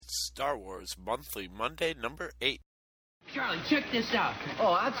Star Wars Monthly, Monday, number 8. Charlie, check this out.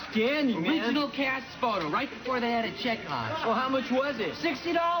 Oh, outstanding, man. Original cast photo, right before they had a check on it. Well, how much was it?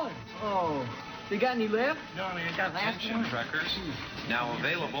 $60. Oh, they got any left? No, I got Attention, Trekkers. Now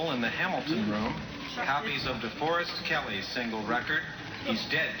available in the Hamilton Room. Copies of DeForest Kelly's single record, He's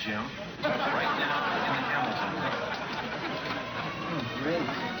Dead, Jim. Right now in the Hamilton Room. Oh, great.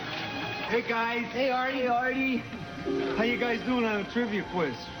 Hey, guys. Hey, Artie. How you guys doing on a trivia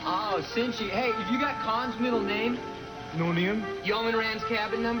quiz? Oh, Cincy. Hey, have you got Khan's middle name? No name? Yeoman Rand's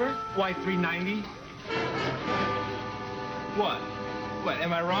cabin number? Y390. What?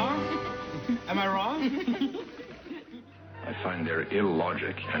 Am I wrong? Am I wrong? I find their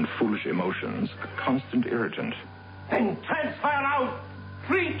illogic and foolish emotions a constant irritant. Then transfer out,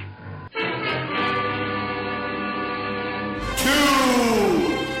 freak! 2,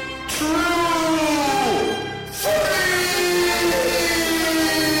 True Freaks!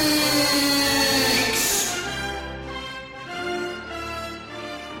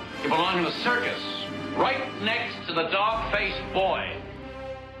 You belong in a circus, right next to the dog-faced boy.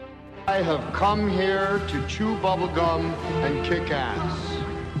 I have come here to chew bubblegum and kick ass,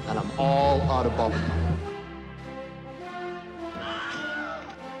 and I'm all out of bubblegum.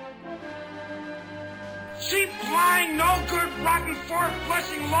 Cheap, lying, no good, rotten,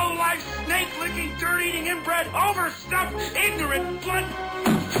 four-flushing, low-life, snake-licking, dirt-eating, inbred, overstuffed, ignorant,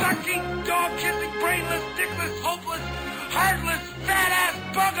 blood-sucking, dog-kissing, brainless, dickless, hopeless, heartless, fat-ass,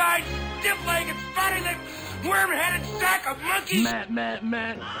 bug-eyed, stiff-legged, spotty-legged, worm-headed sack of monkeys. Matt.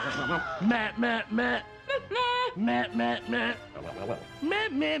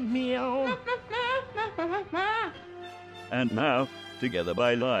 Meow. And now, together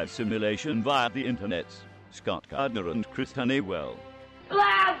by live simulation via the internet, Scott Gardner and Chris Honeywell.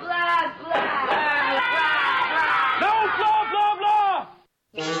 Blah, blah, blah. No, blah, blah, blah!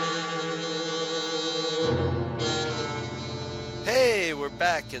 Hey, we're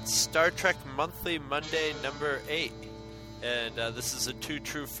back. It's Star Trek Monthly, Monday, number 8. And this is a Two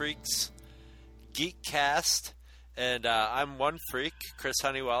True Freaks Geek Cast. And I'm one freak, Chris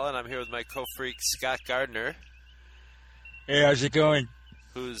Honeywell, and I'm here with my co-freak, Scott Gardner. Hey, how's it going?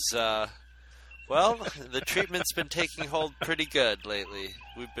 Who's, well, the treatment's been taking hold pretty good lately.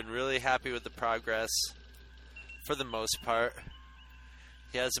 We've been really happy with the progress, for the most part.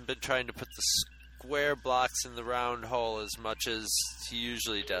 He hasn't been trying to put the square blocks in the round hole as much as he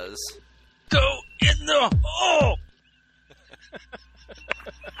usually does. Go in the hole!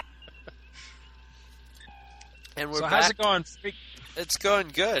 And we're so back. How's it going? It's going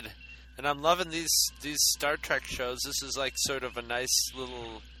good. And I'm loving these Star Trek shows. This is like sort of a nice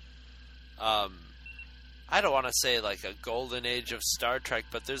little, I don't want to say like a golden age of Star Trek,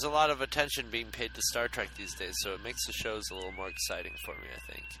 but there's a lot of attention being paid to Star Trek these days, so it makes the shows a little more exciting for me, I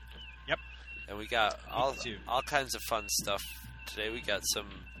think. Yep. And we got all kinds of fun stuff today. We got some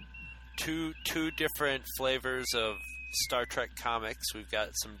two different flavors of Star Trek comics. We've got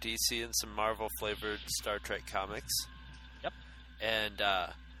some DC and some Marvel flavored Star Trek comics. Yep. And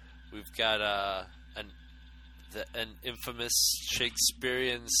we've got an infamous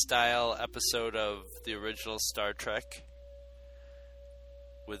Shakespearean style episode of the original Star Trek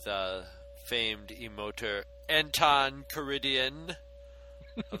with famed emoter Anton Caridian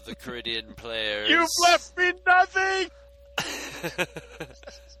of the Caridian Players. You've left me nothing!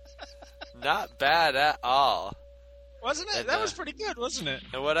 Not bad at all. Wasn't it? And, that was pretty good, wasn't it?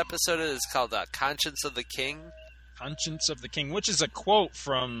 And what episode is it called? Conscience of the King? Conscience of the King, which is a quote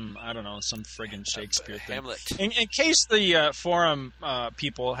from, I don't know, some friggin' Shakespeare thing. Hamlet. In case the forum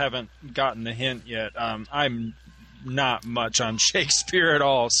people haven't gotten the hint yet, I'm not much on Shakespeare at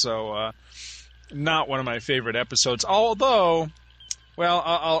all, so not one of my favorite episodes. Although, well,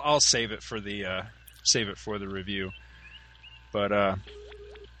 I'll save it for the review. But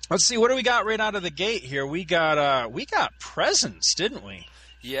let's see, what do we got right out of the gate here? We got presents, didn't we?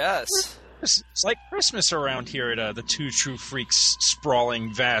 Yes. It's like Christmas around here at the Two True Freaks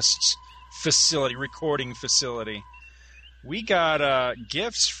sprawling vast recording facility. We got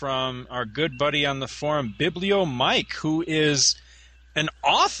gifts from our good buddy on the forum, Biblio Mike, who is an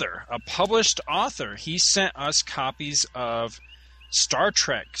author, a published author. He sent us copies of Star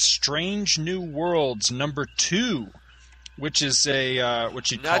Trek Strange New Worlds #2. Which is what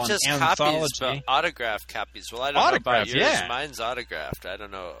you call an anthology. Not just copies, but autographed copies. Well, I don't know about yours. Yeah. Mine's autographed. I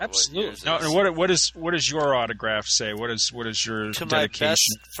don't know. Absolutely. What yours is. What does your autograph say? What is your to dedication? My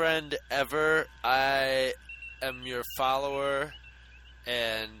best friend ever, I am your follower,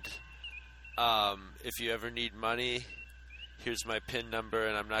 and if you ever need money, here's my PIN number,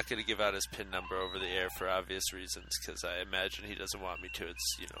 and I'm not going to give out his PIN number over the air for obvious reasons, because I imagine he doesn't want me to.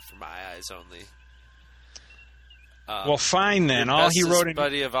 It's, for my eyes only. Well, fine then. All he wrote in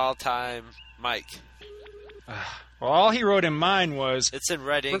buddy of all time, Mike. Well, all he wrote in mine was... It's in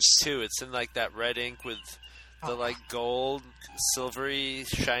red ink, too. It's in, like, that red ink with the, like, gold, silvery,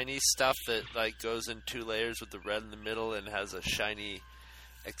 shiny stuff that, like, goes in 2 layers with the red in the middle and has a shiny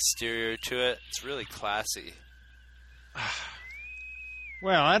exterior to it. It's really classy.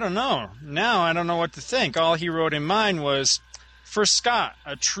 Well, I don't know. Now I don't know what to think. All he wrote in mine was, for Scott,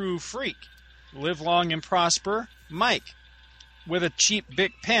 a true freak. Live long and prosper, Mike. With a cheap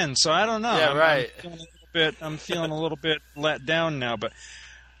Bic pen, so I don't know. Yeah, right. I'm feeling a little bit let down now, but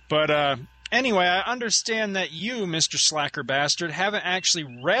anyway, I understand that you, Mr. Slacker Bastard, haven't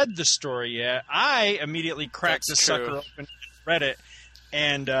actually read the story yet. I immediately cracked the sucker open and read it,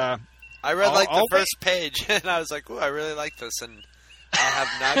 and I read the first page, and I was like, "Ooh, I really like this," and I have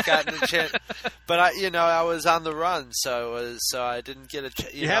not gotten a chance. But I was on the run, so I didn't get a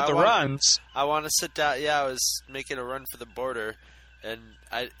chance. You had the runs. I want to sit down. Yeah, I was making a run for the border, and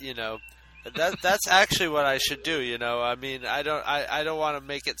that's actually what I should do. I mean, I don't want to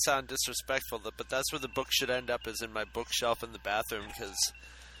make it sound disrespectful, but that's where the book should end up, is in my bookshelf in the bathroom, because.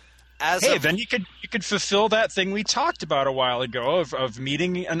 Then you could fulfill that thing we talked about a while ago of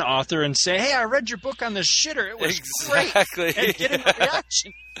meeting an author and say, "Hey, I read your book on the shitter. It was great." And getting a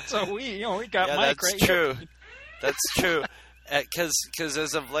reaction. So we got Mike that's right true. here. That's true. Because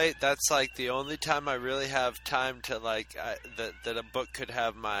as of late, that's like the only time I really have time to that a book could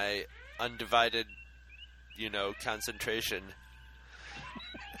have my undivided, concentration,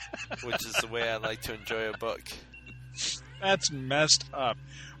 which is the way I like to enjoy a book. That's messed up.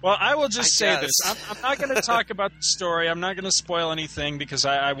 Well, I will just say this. I'm not going to talk about the story. I'm not going to spoil anything because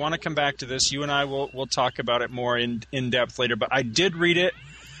I want to come back to this. You and I will talk about it more in depth later. But I did read it.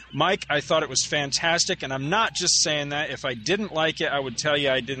 Mike, I thought it was fantastic. And I'm not just saying that. If I didn't like it, I would tell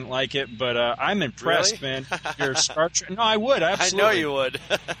you I didn't like it. But I'm impressed, really? Man. You're Star Trek. No, I would. Absolutely. I know you would.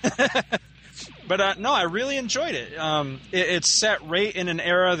 But no, I really enjoyed it. It's set right in an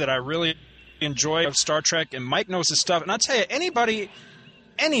era that I really enjoy of Star Trek. And Mike knows his stuff. And I'll tell you, anybody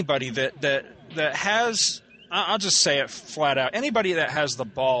that has, I'll just say it flat out, anybody that has the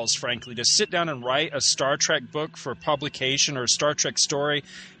balls, frankly, to sit down and write a Star Trek book for publication or a Star Trek story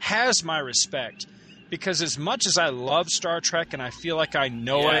has my respect. Because as much as I love Star Trek and I feel like I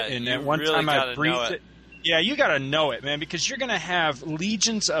know it, and at one really time I breathed it. Yeah, you got to know it, man, because you're going to have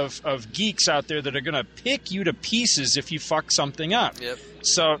legions of geeks out there that are going to pick you to pieces if you fuck something up. Yep.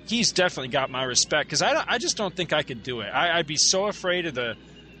 So he's definitely got my respect, because I just don't think I could do it. I'd be so afraid of the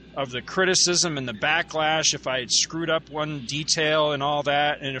criticism and the backlash if I had screwed up one detail and all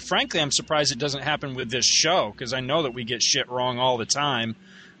that. And frankly, I'm surprised it doesn't happen with this show, because I know that we get shit wrong all the time.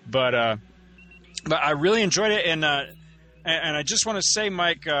 But I really enjoyed it, and I just want to say,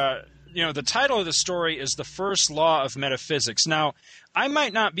 Mike, the title of the story is The First Law of Metaphysics. Now, I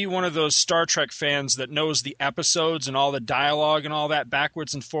might not be one of those Star Trek fans that knows the episodes and all the dialogue and all that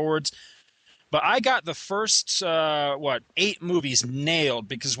backwards and forwards, but I got the first, 8 movies nailed,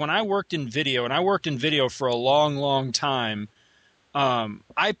 because when I worked in video, and I worked in video for a long, long time,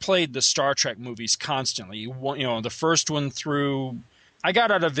 I played the Star Trek movies constantly. The first one through... I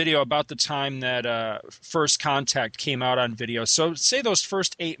got out of video about the time that First Contact came out on video. So say those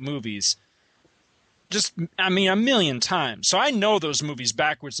first 8 movies, a million times. So I know those movies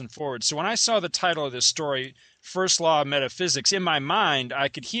backwards and forwards. So when I saw the title of this story, First Law of Metaphysics, in my mind, I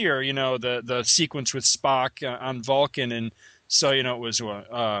could hear, the sequence with Spock on Vulcan. And so, it was,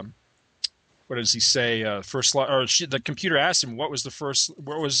 what does he say? First Law, or the computer asked him, what was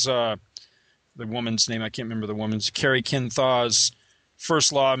the woman's name? I can't remember the woman's, Carrie Kinthaw's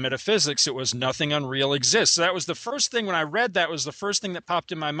First Law of Metaphysics. It was nothing unreal exists. So that was the first thing when I read that, was the first thing that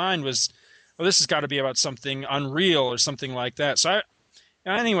popped in my mind was, well, this has got to be about something unreal or something like that. So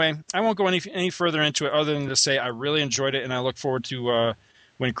anyway, I won't go any further into it other than to say I really enjoyed it, and I look forward to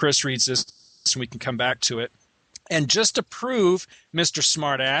when Chris reads this and we can come back to it. And just to prove, Mr.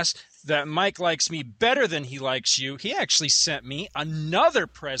 Smartass, that Mike likes me better than he likes you, he actually sent me another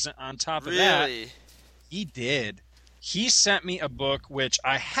present on top of that. Really? He did. He sent me a book which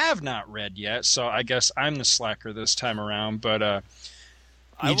I have not read yet, so I guess I'm the slacker this time around. But I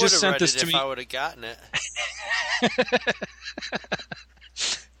just sent this to me. I would have gotten it.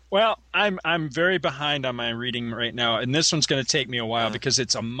 Well, I'm very behind on my reading right now, and this one's going to take me a while because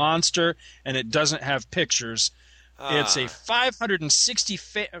it's a monster and it doesn't have pictures. It's a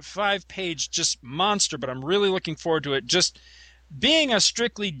 565-page just monster, but I'm really looking forward to it. Just being a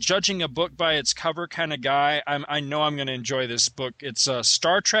strictly judging a book by its cover kind of guy, I know I'm going to enjoy this book. It's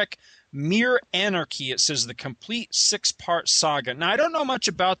Star Trek Mere Anarchy. It says the complete 6-part saga. Now, I don't know much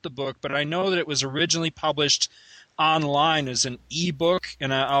about the book, but I know that it was originally published online as an ebook,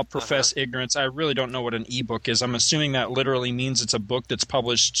 and I'll profess ignorance. I really don't know what an ebook is. I'm assuming that literally means it's a book that's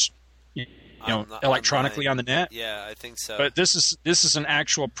published, electronically on the net. Yeah, I think so. But this is an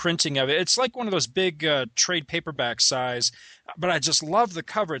actual printing of it. It's like one of those big trade paperback size. But I just love the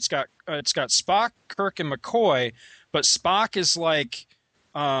cover. It's got Spock, Kirk, and McCoy, but Spock is like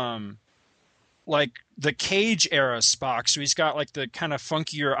the Cage era Spock. So he's got like the kind of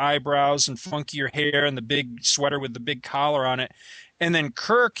funkier eyebrows and funkier hair and the big sweater with the big collar on it. And then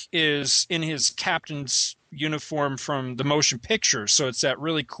Kirk is in his captain's uniform from the motion picture. So it's that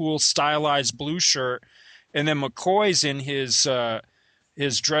really cool stylized blue shirt. And then McCoy's in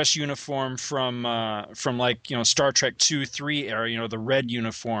his dress uniform from Star Trek 2-3 era, the red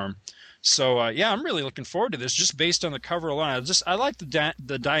uniform. So I'm really looking forward to this just based on the cover alone. I like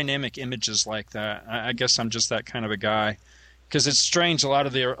the dynamic images like that. I guess I'm just that kind of a guy, because it's strange. A lot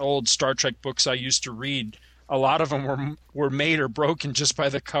of the old Star Trek books I used to read, a lot of them were made or broken just by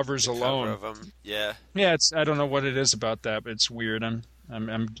the covers alone. Cover of them. Yeah. Yeah, I don't know what it is about that, but it's weird.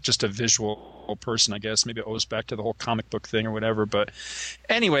 I'm just a visual person, I guess. Maybe it owes back to the whole comic book thing or whatever. But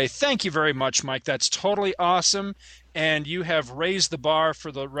anyway, thank you very much, Mike. That's totally awesome. And you have raised the bar for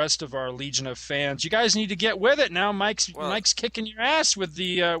the rest of our legion of fans. You guys need to get with it now. Mike's kicking your ass with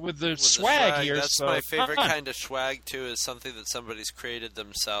the swag here. That's my favorite kind of swag too. Is something that somebody's created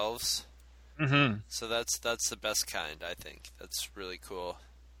themselves. Mm-hmm. So that's the best kind. I think that's really cool.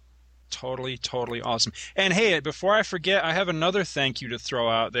 Totally awesome. And hey, before I forget, I have another thank you to throw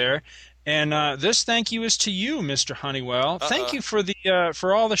out there. And this thank you is to you, Mr. Honeywell. Thank you for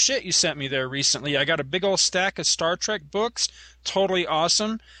for all the shit you sent me there recently. I got a big old stack of Star Trek books. Totally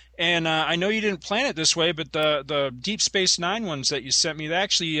awesome. And I know you didn't plan it this way, but the Deep Space Nine ones that you sent me, that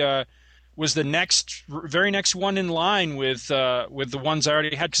actually was the very next one in line with the ones I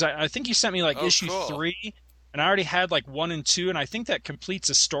already had. Because I think you sent me issue 3. And I already had 1 and 2, and I think that completes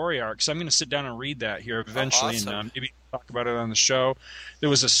a story arc. So I'm going to sit down and read that here eventually, and maybe talk about it on the show. There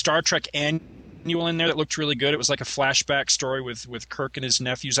was a Star Trek annual in there that looked really good. It was like a flashback story with Kirk and his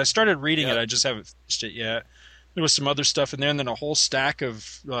nephews. I started reading it. I just haven't finished it yet. There was some other stuff in there, and then a whole stack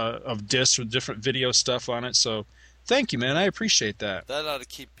of discs with different video stuff on it. So thank you, man. I appreciate that. That ought to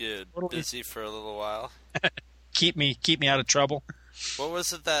keep you busy for a little while. keep me out of trouble. What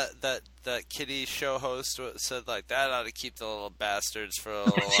was it that kiddie show host said that ought to keep the little bastards for a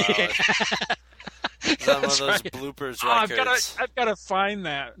little while? It's on one of those bloopers records. I've got to find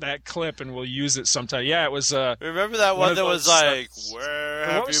that clip and we'll use it sometime. Yeah, it was. Remember that one that was "Where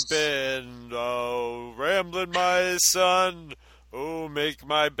have you been? Oh, rambling my son. Oh, make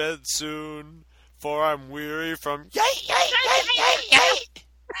my bed soon, for I'm weary from yay yay yay yay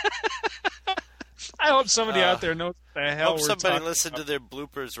yay." I hope somebody out there knows what the hell we're talking somebody listened to their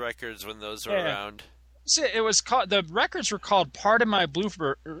bloopers records when those were around. It was called, the records were called Part of My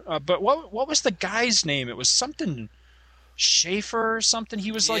Blooper, but what was the guy's name? It was something Schaefer or something.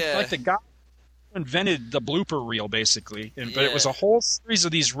 He was like the guy who invented the blooper reel, basically. But it was a whole series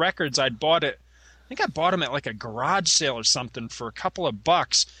of these records. I think I bought them at a garage sale or something for a couple of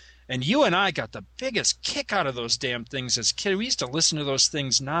bucks. And you and I got the biggest kick out of those damn things as kids. We used to listen to those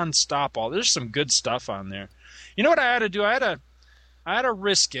things nonstop. There's some good stuff on there. You know what I had to do? I had to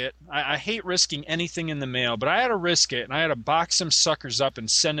risk it. I hate risking anything in the mail, but I had to risk it, and I had to box some suckers up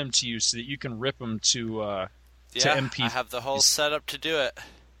and send them to you so that you can rip them to MP. I have the whole setup to do it.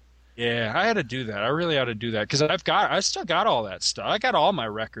 Yeah, I had to do that. I really ought to do that because I still got all that stuff. I got all my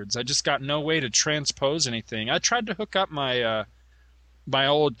records. I just got no way to transpose anything. I tried to hook up my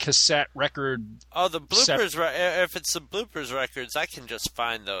old cassette record. Oh, the bloopers! If it's the bloopers records, I can just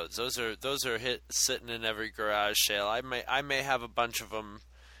find those. Those are sitting in every garage sale. I may have a bunch of them,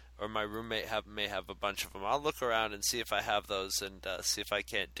 or my roommate may have a bunch of them. I'll look around and see if I have those, and see if I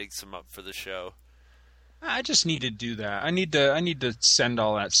can't dig some up for the show. I just need to do that. I need to send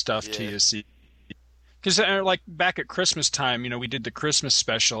all that stuff to you. See, because back at Christmas time, we did the Christmas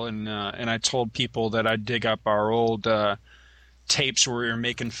special, and I told people that I'd dig up our old tapes where we were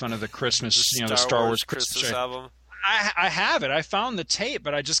making fun of the Christmas, the Star Wars Christmas album. I have it. I found the tape,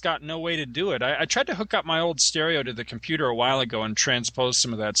 but I just got no way to do it. I tried to hook up my old stereo to the computer a while ago and transpose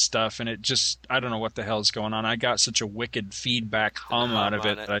some of that stuff, and it just, I don't know what the hell's going on. I got such a wicked feedback hum out of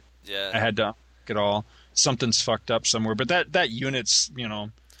it that I had to hook it all. Something's fucked up somewhere. But that unit's,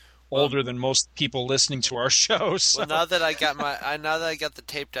 older than most people listening to our show. So. Well, now that I got the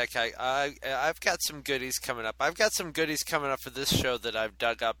tape deck, I've got some goodies coming up. I've got some goodies coming up for this show that I've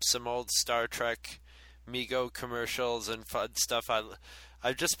dug up, some old Star Trek Mego commercials and fun stuff.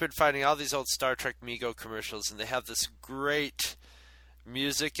 I've just been finding all these old Star Trek Mego commercials, and they have this great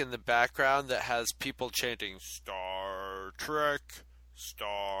music in the background that has people chanting Star Trek,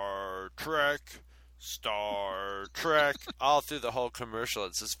 Star Trek, Star Trek all through the whole commercial.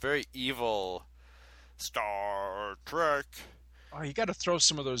 It's this very evil Star Trek. Oh, you got to throw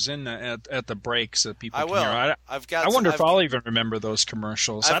some of those in at the break so that people I can will. hear. I wonder if I'll even remember those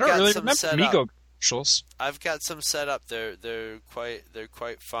commercials. I don't really remember Mego commercials. I've got some set up. They're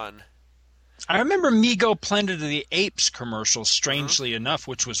quite fun. I remember Mego Planet of the Apes commercials, strangely enough,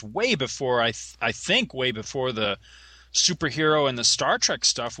 which was way before I think way before the superhero and the Star Trek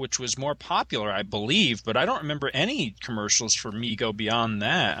stuff, which was more popular, I believe. But I don't remember any commercials for Mego beyond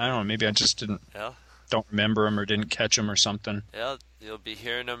that. I don't know. Maybe I just don't remember them or didn't catch them or something. Yeah, you'll be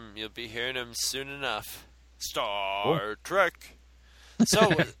hearing them. You'll be hearing them soon enough. Star Trek.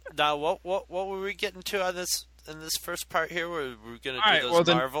 So now, what were we getting to on this in this first part here? We're going to do those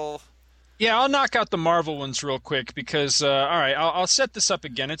Marvel. Yeah, I'll knock out the Marvel ones real quick because, all right, I'll set this up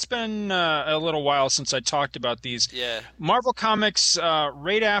again. It's been a little while since I talked about these. Yeah. Marvel Comics,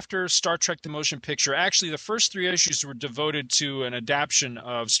 right after Star Trek the Motion Picture, actually the first 3 issues were devoted to an adaptation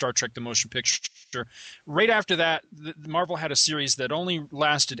of Star Trek the Motion Picture. Right after that, Marvel had a series that only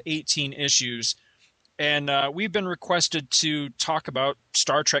lasted 18 issues. And we've been requested to talk about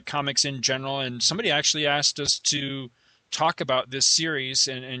Star Trek comics in general, and somebody actually asked us to talk about this series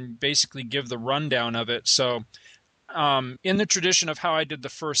and basically give the rundown of it. So in the tradition of how I did the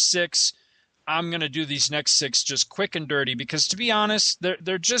first 6, I'm going to do these next 6 just quick and dirty because, to be honest,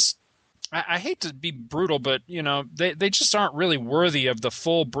 they're just – I hate to be brutal, but, you know, they just aren't really worthy of the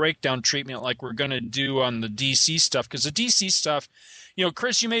full breakdown treatment like we're going to do on the DC stuff because the DC stuff – you know,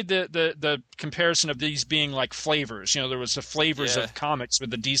 Chris, you made the comparison of these being like flavors. You know, there was the flavors of comics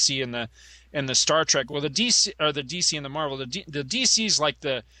with the DC and the Star Trek. Well, the DC and the Marvel. The DC's like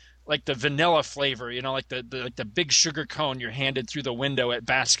the vanilla flavor. You know, like the big sugar cone you're handed through the window at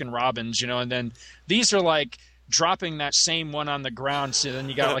Baskin Robbins. You know, and then these are like dropping that same one on the ground. So then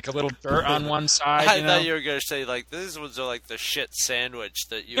you got like a little dirt on one side. I thought you were going to say like these ones are like the shit sandwich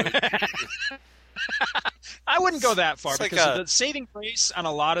that you would. I wouldn't go that far because the saving grace on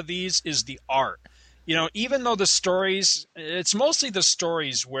a lot of these is the art. You know, even though the stories, it's mostly the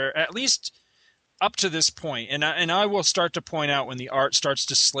stories where, at least up to this point, and I will start to point out when the art starts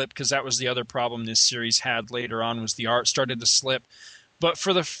to slip because that was the other problem this series had later on was the art started to slip. But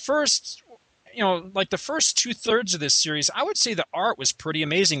for the first, you know, like the first 2/3 of this series, I would say the art was pretty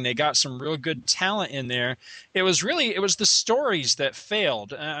amazing. They got some real good talent in there. It was the stories that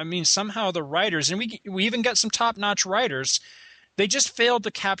failed. I mean, somehow the writers, and we even got some top-notch writers, they just failed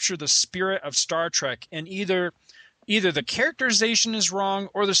to capture the spirit of Star Trek. And either the characterization is wrong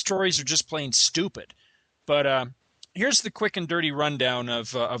or the stories are just plain stupid. But here's the quick and dirty rundown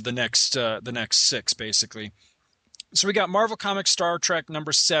of the next 6, basically. So we got Marvel Comics Star Trek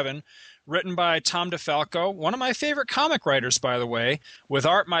number 7. Written by Tom DeFalco, one of my favorite comic writers, by the way, with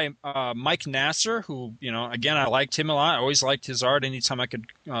art by Mike Nasser, who, you know, again, I liked him a lot. I always liked his art anytime I could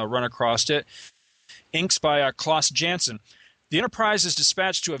run across it. Inks by Klaus Janson. The Enterprise is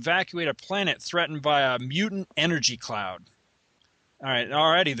dispatched to evacuate a planet threatened by a mutant energy cloud. All right,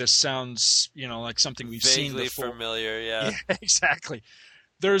 already this sounds, you know, like something we've seen before. Vaguely familiar, yeah. Exactly.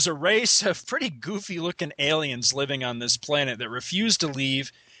 There's a race of pretty goofy-looking aliens living on this planet that refuse to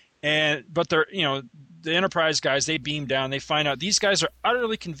leave. But they're, you know, the Enterprise guys, they beam down. They find out these guys are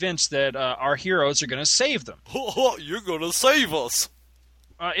utterly convinced that our heroes are going to save them. You're going to save us.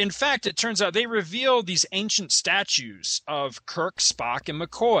 In fact, it turns out they reveal these ancient statues of Kirk, Spock, and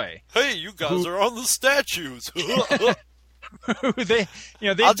McCoy. Hey, you guys are on the statues.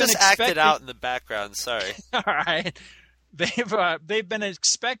 I'll just act it out in the background. Sorry. All right. They've been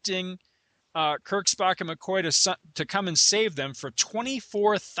expecting Kirk, Spock, and McCoy to come and save them for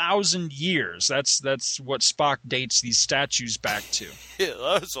 24,000 years. That's what Spock dates these statues back to. Yeah,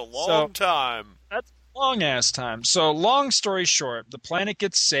 that's a long time. That's a long-ass time. So long story short, the planet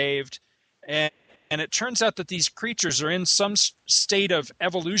gets saved, and it turns out that these creatures are in some state of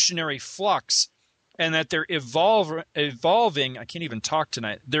evolutionary flux, and that they're evolving. I can't even talk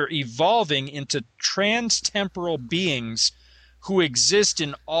tonight. They're evolving into trans-temporal beings who exist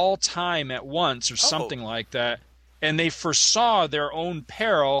in all time at once or something like that. And they foresaw their own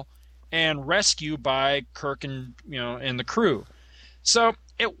peril and rescue by Kirk and the crew. So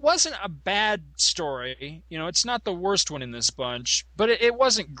it wasn't a bad story. You know, it's not the worst one in this bunch, but it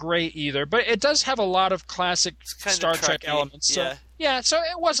wasn't great either. But it does have a lot of classic Star Trek elements. So, so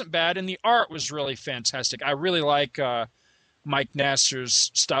it wasn't bad, and the art was really fantastic. I really like Mike Nasser's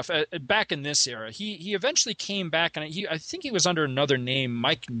stuff back in this era. He eventually came back, and I think he was under another name,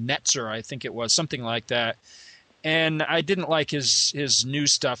 Mike Netzer, I think it was, something like that. And I didn't like his new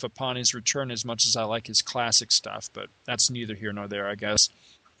stuff upon his return as much as I like his classic stuff, but that's neither here nor there, I guess.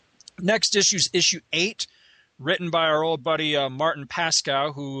 Next issue is issue 8, written by our old buddy Martin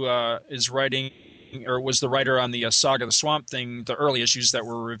Pascoe, who is writing, or was the writer on the Saga of the Swamp Thing, the early issues that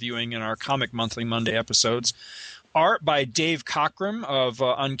we're reviewing in our Comic Monthly Monday episodes. Art by Dave Cockrum of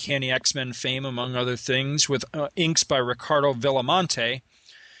Uncanny X-Men fame, among other things, with inks by Ricardo Villamonte.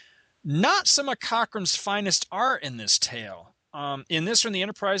 Not some of Cockrum's finest art in this tale. In this one, the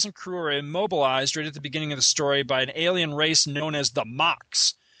Enterprise and crew are immobilized right at the beginning of the story by an alien race known as the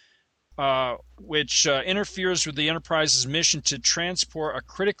Mox, which interferes with the Enterprise's mission to transport a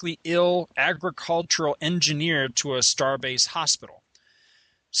critically ill agricultural engineer to a starbase hospital.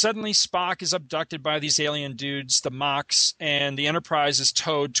 Suddenly, Spock is abducted by these alien dudes, the Mox, and the Enterprise is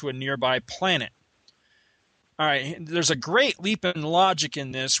towed to a nearby planet. All right, there's a great leap in logic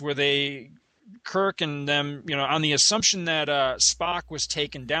in this where Kirk and them, on the assumption that Spock was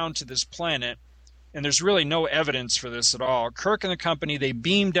taken down to this planet, and there's really no evidence for this at all. Kirk and the company, they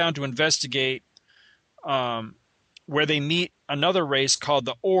beam down to investigate where they meet another race called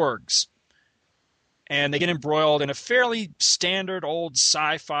the Orgs. And they get embroiled in a fairly standard old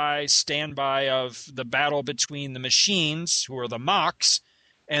sci-fi standby of the battle between the machines, who are the Mox,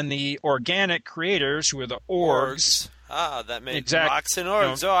 and the organic creators, who are the Orgs. Ah, that made Mox and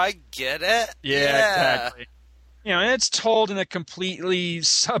Orgs. I get it. Yeah, exactly. And it's told in a completely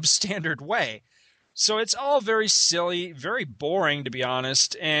substandard way. So it's all very silly, very boring, to be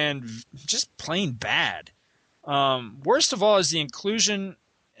honest, and just plain bad. Worst of all is the inclusion,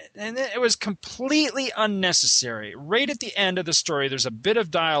 and it was completely unnecessary. Right at the end of the story, there's a bit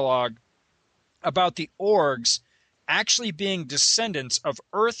of dialogue about the Orgs actually being descendants of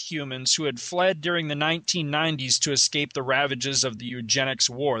Earth humans who had fled during the 1990s to escape the ravages of the eugenics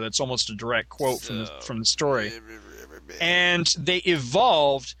war. That's almost a direct quote from the story. And they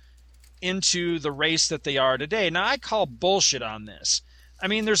evolved into the race that they are today. Now, I call bullshit on this. I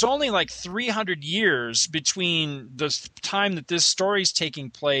mean, there's only like 300 years between the time that this story is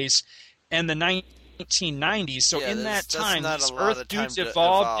taking place and the 1990s. So in that time, these Earth dudes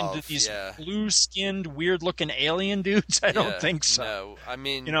evolved into these blue-skinned, weird-looking alien dudes? I don't think so. No, I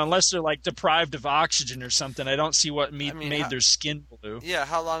mean, unless they're like deprived of oxygen or something, I don't see what made their skin blue. Yeah,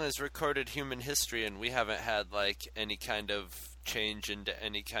 how long is recorded human history, and we haven't had like any kind of change into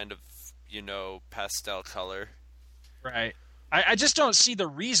any kind of pastel color? Right. I just don't see the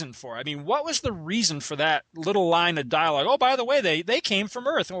reason for it. I mean, what was the reason for that little line of dialogue? Oh, by the way, they came from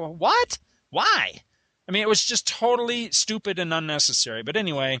Earth. Well, what? Why? I mean, it was just totally stupid and unnecessary. But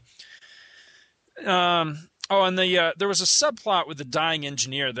anyway, and there was a subplot with the dying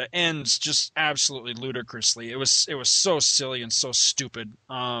engineer that ends just absolutely ludicrously. It was so silly and so stupid.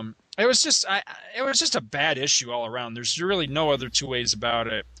 It was just a bad issue all around. There's really no other two ways about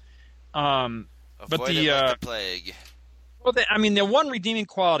it. But the plague. Well, the one redeeming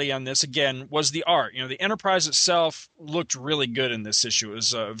quality on this, again, was the art. The Enterprise itself looked really good in this issue. It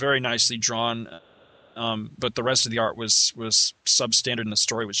was very nicely drawn, but the rest of the art was substandard, and the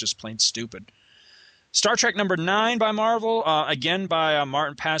story was just plain stupid. Star Trek number 9 by Marvel, again by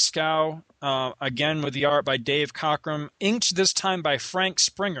Martin Pascoe, again with the art by Dave Cockrum, inked this time by Frank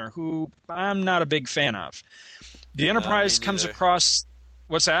Springer, who I'm not a big fan of. The Enterprise comes across...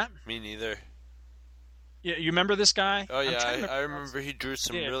 What's that? Me neither. Yeah, you remember this guy? Oh, yeah, I remember he drew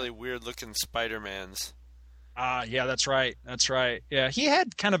some really weird-looking Spider-Mans. Yeah, that's right. Yeah, he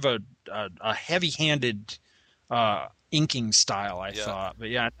had kind of a heavy-handed inking style, I thought. But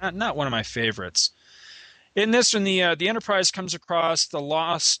yeah, not one of my favorites. In this one, the Enterprise comes across the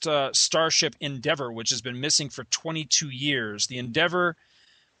lost starship Endeavour, which has been missing for 22 years. The Endeavour...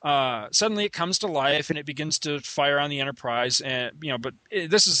 suddenly it comes to life and it begins to fire on the Enterprise, and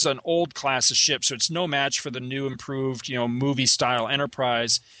this is an old class of ship, so it's no match for the new, improved, movie style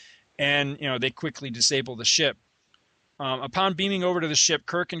Enterprise, and they quickly disable the ship. Upon beaming over to the ship,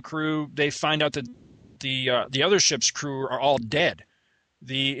 Kirk and crew, they find out that the other ship's crew are all dead.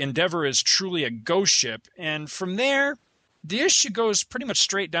 The Endeavour is truly a ghost ship, and from there, the issue goes pretty much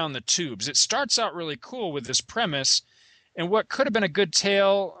straight down the tubes. It starts out really cool with this premise. And what could have been a good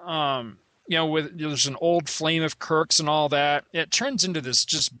tale, there's an old flame of Kirk's and all that, it turns into this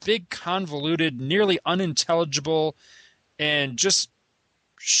just big, convoluted, nearly unintelligible, and just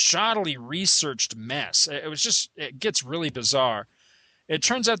shoddily researched mess. It gets really bizarre. It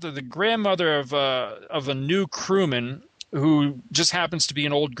turns out that the grandmother of a new crewman, who just happens to be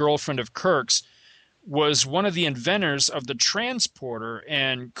an old girlfriend of Kirk's, was one of the inventors of the transporter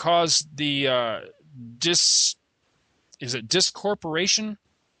and caused the discorporation?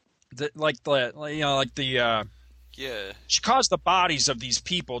 She caused the bodies of these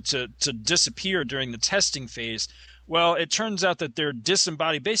people to disappear during the testing phase. Well, it turns out that their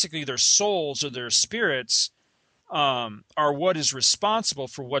disembodied, basically their souls or their spirits, are what is responsible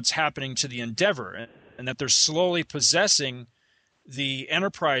for what's happening to the Endeavor, and that they're slowly possessing the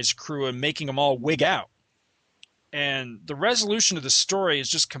Enterprise crew and making them all wig out. And the resolution of the story is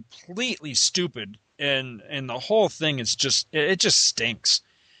just completely stupid, and the whole thing is just stinks.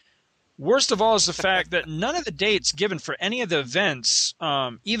 Worst of all is the fact that none of the dates given for any of the events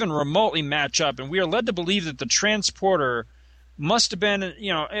even remotely match up, and we are led to believe that the transporter must have been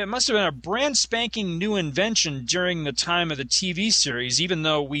a brand spanking new invention during the time of the TV series, even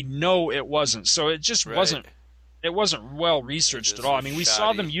though we know it wasn't. So it just wasn't well researched at all. I mean, we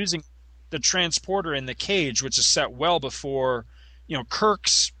saw them using the transporter in the cage, which is set well before,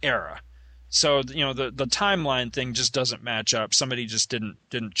 Kirk's era. So, the timeline thing just doesn't match up. Somebody just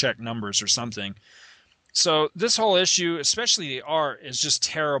didn't check numbers or something. So this whole issue, especially the art, is just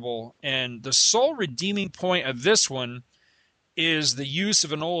terrible. And the sole redeeming point of this one is the use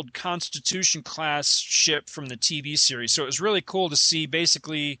of an old Constitution-class ship from the TV series. So it was really cool to see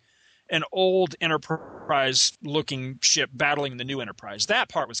basically an old Enterprise-looking ship battling the new Enterprise. That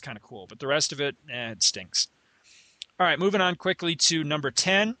part was kind of cool, but the rest of it, it stinks. All right, moving on quickly to number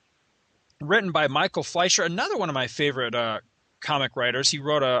 10. Written by Michael Fleischer, another one of my favorite comic writers. He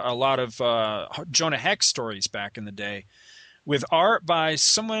wrote a lot of Jonah Hex stories back in the day, with art by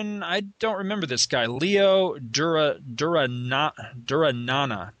someone, I don't remember this guy, Leo Duranana.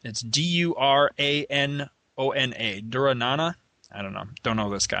 It's Duranona. Duranana? I don't know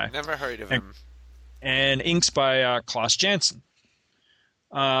this guy. Never heard of him. And inks by Klaus Janson.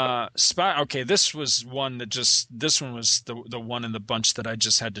 Okay, this was one that this one was the one in the bunch that I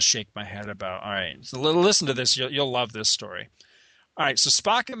just had to shake my head about. All right, so listen to this. You'll love this story. All right, so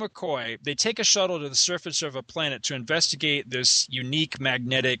Spock and McCoy, they take a shuttle to the surface of a planet to investigate this unique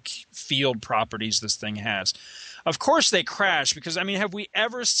magnetic field properties this thing has. Of course they crash, because, have we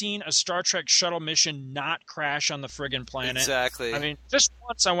ever seen a Star Trek shuttle mission not crash on the friggin' planet? Exactly. Just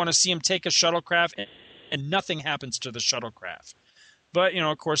once I want to see them take a shuttlecraft and nothing happens to the shuttlecraft. But,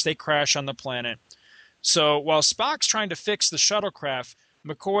 of course, they crash on the planet. So while Spock's trying to fix the shuttlecraft,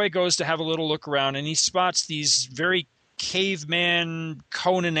 McCoy goes to have a little look around, and he spots these very caveman,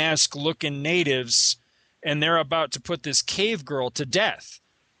 Conan-esque looking natives, and they're about to put this cave girl to death.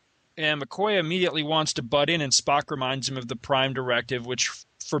 And McCoy immediately wants to butt in, and Spock reminds him of the Prime Directive, which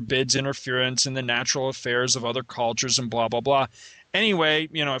forbids interference in the natural affairs of other cultures and blah, blah, blah. Anyway,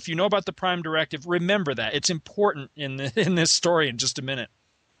 if you know about the Prime Directive, remember that. It's important in this story in just a minute.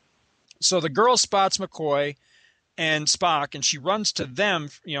 So the girl spots McCoy and Spock, and she runs to them,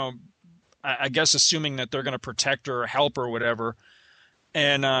 I guess assuming that they're going to protect her or help her or whatever.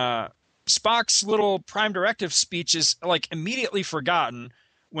 And Spock's little Prime Directive speech is, immediately forgotten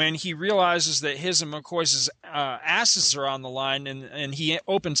when he realizes that his and McCoy's asses are on the line, and he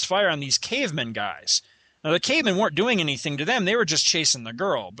opens fire on these cavemen guys. Now, the cavemen weren't doing anything to them. They were just chasing the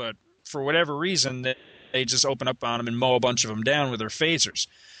girl. But for whatever reason, they just open up on them and mow a bunch of them down with their phasers.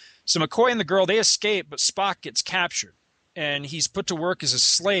 So McCoy and the girl, they escape, but Spock gets captured. And he's put to work as a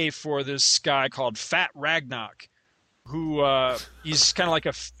slave for this guy called Fat Ragnarok, who he's kind of like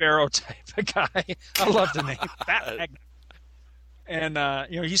a pharaoh type of guy. I love the name, Fat Ragnarok. And,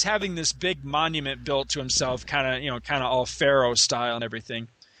 he's having this big monument built to himself, kind of all pharaoh style and everything.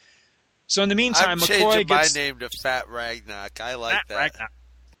 So in the meantime, McCoy gets... my name to Fat Ragnarok. I like that.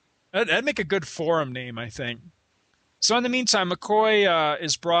 That'd make a good forum name, I think. So in the meantime, McCoy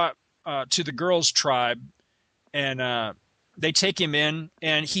is brought to the girls' tribe, and they take him in,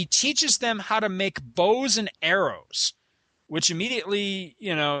 and he teaches them how to make bows and arrows, which immediately,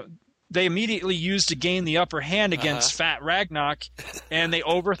 they immediately use to gain the upper hand against Fat Ragnarok, and they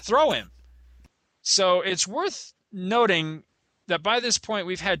overthrow him. So it's worth noting that by this point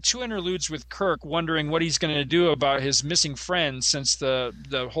we've had 2 interludes with Kirk wondering what he's going to do about his missing friends, since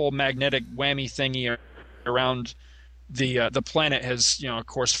the whole magnetic whammy thingy around the planet has, of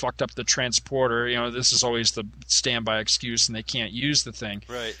course, fucked up the transporter. This is always the standby excuse, and they can't use the thing.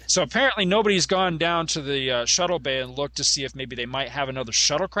 Right. So apparently nobody's gone down to the shuttle bay and looked to see if maybe they might have another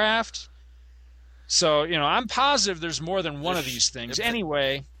shuttlecraft. So, I'm positive there's more than one of these things.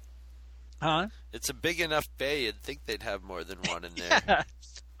 Anyway, Huh? It's a big enough bay. You'd think they'd have more than one in there. Yeah.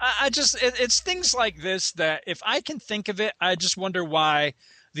 It's things like this that if I can think of it, I just wonder why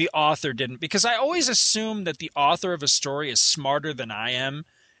the author didn't. Because I always assume that the author of a story is smarter than I am,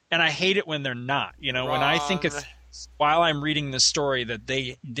 and I hate it when they're not. You know, when I think of things while I'm reading the story that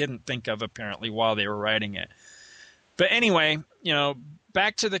they didn't think of apparently while they were writing it. But anyway, you know,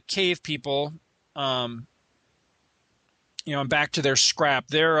 back to the cave people. You know, back to their scrap.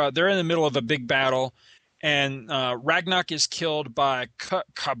 They're in the middle of a big battle. And Ragnarok is killed by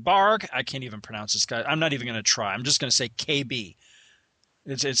Kabarg. I can't even pronounce this guy. I'm not even going to try. I'm just going to say KB.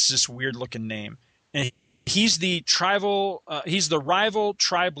 It's just a weird looking name. And he's the rival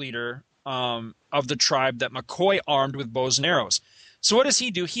tribe leader of the tribe that McCoy armed with bows and arrows. So what does he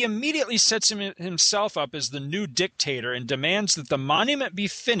do? He immediately sets himself up as the new dictator and demands that the monument be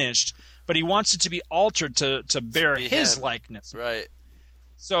finished, but he wants it to be altered to bear his likeness. Right.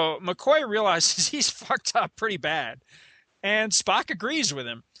 So McCoy realizes he's fucked up pretty bad, and Spock agrees with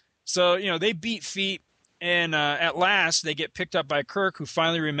him. So, you know, they beat feet, and at last they get picked up by Kirk, who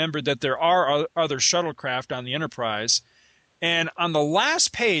finally remembered that there are other shuttlecraft on the Enterprise. And on the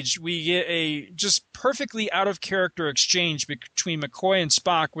last page, we get a just perfectly out-of-character exchange between McCoy and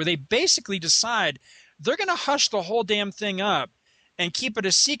Spock, where they basically decide they're going to hush the whole damn thing up and keep it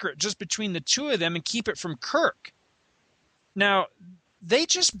a secret just between the two of them and keep it from Kirk. Now, they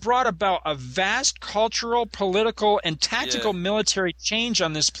just brought about a vast cultural, political, and tactical military change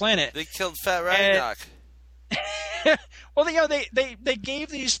on this planet. They killed Fat Ragnarok. Well, you know, they gave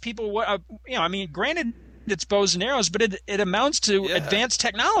these people what you know. I mean, granted, it's bows and arrows, but it amounts to advanced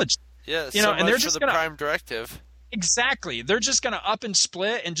technology. Yeah, you know, and they're just the Prime Directive. Exactly, they're just going to up and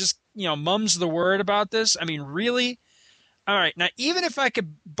split and just, you know, mums the word about this. I mean, really? All right, now even if I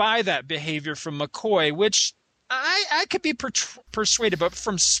could buy that behavior from McCoy, which I could be persuaded, but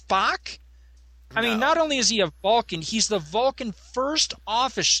from Spock, I mean, not only is he a Vulcan, he's the Vulcan first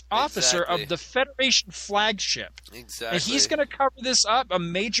officer of the Federation flagship. Exactly. And he's going to cover this up, a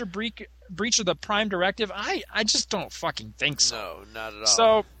major breach of the Prime Directive? I just don't fucking think so. No, not at all.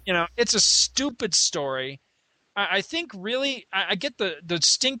 So, you know, it's a stupid story. I think really, I get the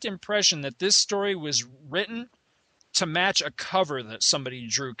distinct impression that this story was written to match a cover that somebody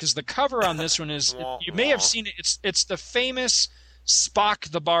drew, because the cover on this one is you may have seen it. It's the famous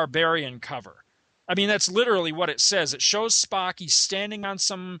Spock the Barbarian cover. I mean, that's literally what it says. It shows Spock. He's standing on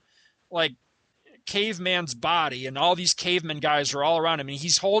some like caveman's body, and all these caveman guys are all around him, and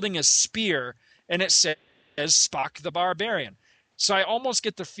he's holding a spear, and it says Spock the Barbarian. So I almost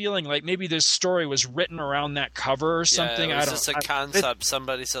get the feeling like maybe this story was written around that cover or something. Yeah, it was just a concept.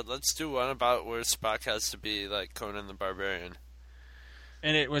 Somebody said, let's do one about where Spock has to be like Conan the Barbarian.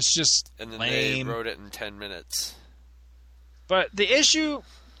 And it was just And then lame. they wrote it in 10 minutes. But the issue,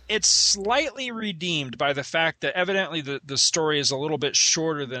 it's slightly redeemed by the fact that evidently the story is a little bit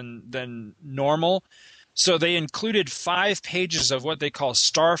shorter than normal. So they included 5 pages of what they call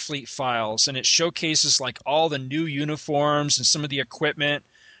Starfleet files, and it showcases like all the new uniforms and some of the equipment,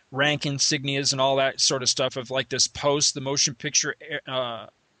 rank insignias, and all that sort of stuff of like this the motion picture,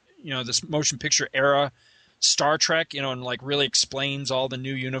 this motion picture era Star Trek, you know, and like really explains all the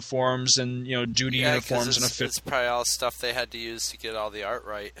new uniforms and, you know, duty uniforms and it's probably all stuff they had to use to get all the art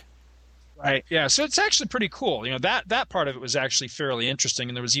right. Right. Yeah. So it's actually pretty cool. You know, that part of it was actually fairly interesting,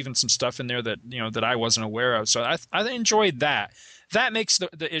 and there was even some stuff in there that, you know, that I wasn't aware of. So I enjoyed that. That makes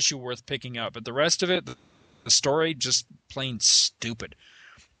the issue worth picking up. But the rest of it, the story, just plain stupid.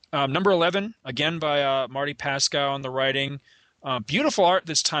 Number 11, again by Marty Pascoe on the writing. Beautiful art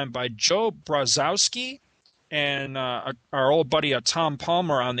this time by Joe Brzezowski and our old buddy Tom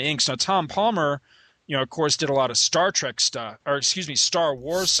Palmer on the inks. Now, Tom Palmer, you know, of course, did a lot of Star Trek stuff, or excuse me, Star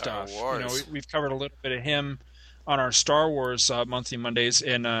Wars stuff. You know, we've covered a little bit of him on our Star Wars monthly Mondays,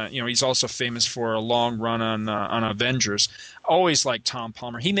 and you know, he's also famous for a long run on Avengers. Always like Tom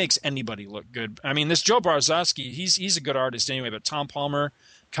Palmer. He makes anybody look good. I mean, this Joe Brzezowski, he's a good artist anyway, but Tom Palmer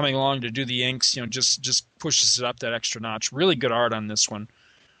coming along to do the inks, you know, just pushes it up that extra notch. Really good art on this one.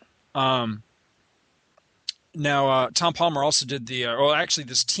 Now, Tom Palmer also did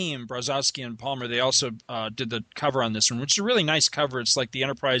this team, Brzezowski and Palmer, they also did the cover on this one, which is a really nice cover. It's like the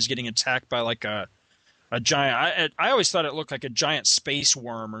Enterprise getting attacked by like a giant. I always thought it looked like a giant space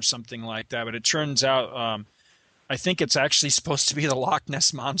worm or something like that, but it turns out I think it's actually supposed to be the Loch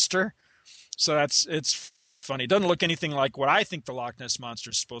Ness Monster. So it's funny. It doesn't look anything like what I think the Loch Ness Monster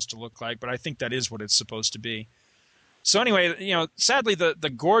is supposed to look like, but I think that is what it's supposed to be. So anyway, you know, sadly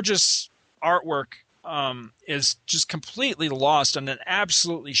the gorgeous artwork is just completely lost on an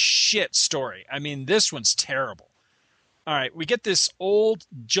absolutely shit story. I mean, this one's terrible. All right, we get this old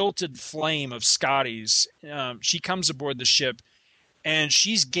jilted flame of Scotty's. She comes aboard the ship, and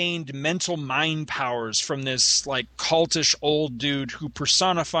she's gained mental mind powers from this like cultish old dude who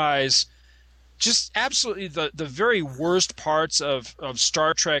personifies just absolutely the very worst parts of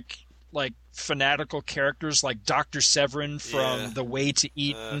Star Trek, like fanatical characters like Dr. Severin from The Way to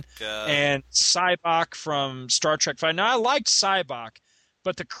Eden and Sybok from Star Trek V. Now, I liked Sybok,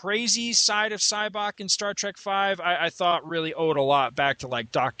 but the crazy side of Sybok in Star Trek V, I thought really owed a lot back to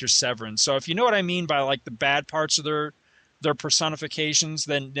like Dr. Severin. So if you know what I mean by like the bad parts of their personifications,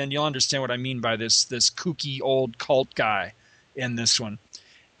 then you'll understand what I mean by this kooky old cult guy in this one.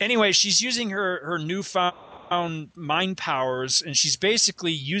 Anyway, she's using her newfound mind powers, and she's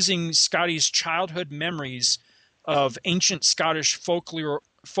basically using Scotty's childhood memories of ancient Scottish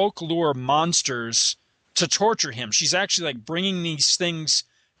folklore monsters to torture him. She's actually like bringing these things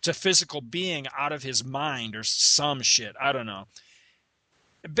to physical being out of his mind or some shit. I don't know.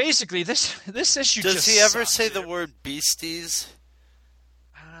 Basically, this issue Does just he ever sucks. say the word beasties?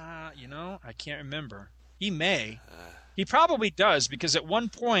 I can't remember. He may. He probably does, because at one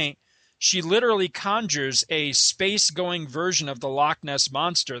point she literally conjures a space-going version of the Loch Ness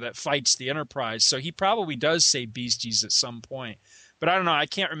Monster that fights the Enterprise. So he probably does say beasties at some point. But I don't know. I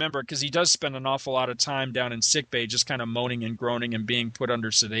can't remember, because he does spend an awful lot of time down in sickbay just kind of moaning and groaning and being put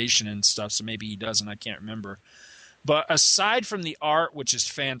under sedation and stuff. So maybe he doesn't. I can't remember. But aside from the art, which is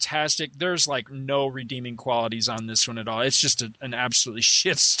fantastic, there's like no redeeming qualities on this one at all. It's just an absolutely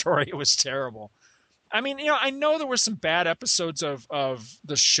shit story. It was terrible. I mean, I know there were some bad episodes of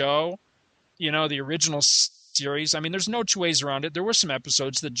the show, the original series. I mean, there's no two ways around it. There were some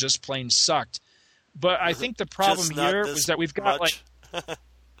episodes that just plain sucked. But I think the problem here was that we've got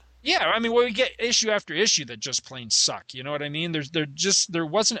yeah, I mean, we get issue after issue that just plain suck. You know what I mean? There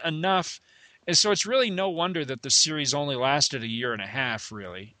wasn't enough. And so it's really no wonder that the series only lasted a year and a half,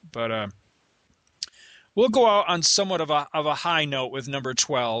 really. But we'll go out on somewhat of a high note with number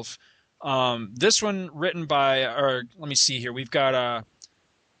 12. This one written by, or let me see here. We've got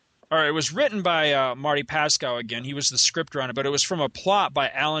it was written by Marty Pascoe again. He was the scripter on it, but it was from a plot by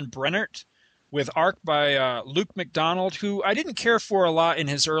Alan Brennert with art by Luke McDonald, who I didn't care for a lot in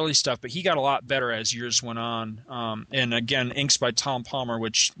his early stuff, but he got a lot better as years went on. And again, inks by Tom Palmer,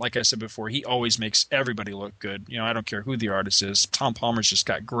 which, like I said before, he always makes everybody look good. I don't care who the artist is. Tom Palmer's just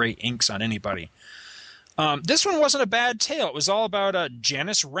got great inks on anybody. This one wasn't a bad tale. It was all about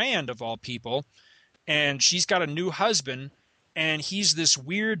Janice Rand, of all people, and she's got a new husband, and he's this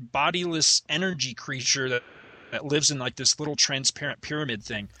weird bodiless energy creature that lives in like this little transparent pyramid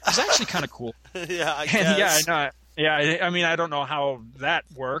thing. It's actually kind of cool. Yeah, I guess. I mean, I don't know how that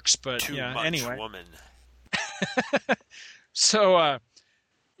works, but Too much anyway. Woman. So,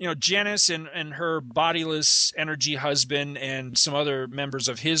 Janice and her bodiless energy husband and some other members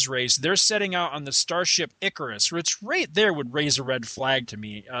of his race, they're setting out on the starship Icarus, which right there would raise a red flag to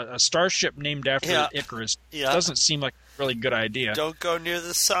me. A starship named after Icarus doesn't seem like a really good idea. Don't go near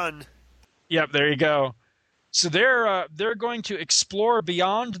the sun. Yep, there you go. So they're going to explore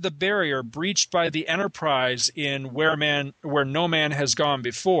beyond the barrier breached by the Enterprise in where no man has gone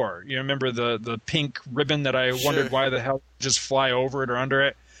before. You remember the pink ribbon that I wondered why the hell just fly over it or under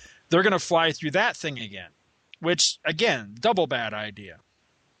it? They're going to fly through that thing again, which, again, double bad idea.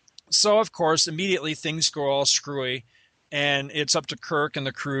 So, of course, immediately things go all screwy, and it's up to Kirk and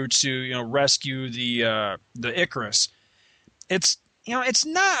the crew to rescue the Icarus. It's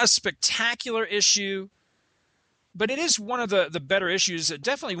not a spectacular issue, but it is one of the better issues,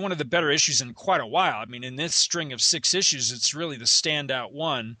 definitely one of the better issues in quite a while. I mean, in this string of 6 issues, it's really the standout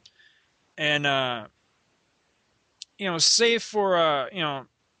one. And, save for,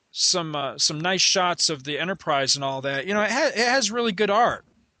 some nice shots of the Enterprise and all that, it has really good art.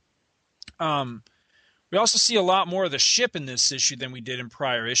 We also see a lot more of the ship in this issue than we did in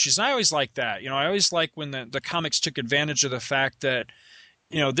prior issues. And I always like that. I always like when the comics took advantage of the fact that,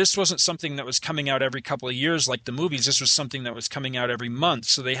 this wasn't something that was coming out every couple of years like the movies. This was something that was coming out every month.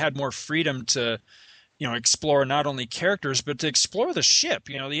 So they had more freedom to, explore not only characters, but to explore the ship.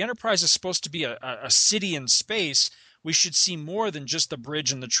 The Enterprise is supposed to be a city in space. We should see more than just the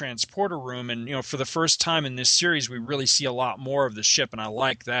bridge and the transporter room. And, for the first time in this series, we really see a lot more of the ship, and I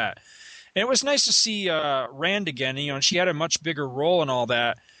like that. And it was nice to see Rand again, and she had a much bigger role and all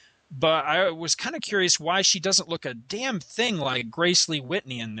that. But I was kind of curious why she doesn't look a damn thing like Grace Lee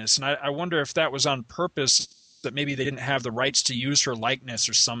Whitney in this. And I wonder if that was on purpose, that maybe they didn't have the rights to use her likeness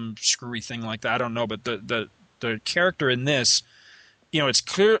or some screwy thing like that. I don't know. But the character in this it's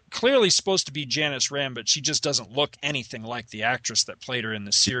clearly supposed to be Janice Rand, but she just doesn't look anything like the actress that played her in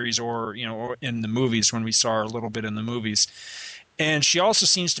the series or in the movies when we saw her a little bit in the movies. And she also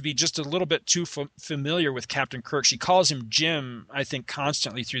seems to be just a little bit too familiar with Captain Kirk. She calls him Jim, I think,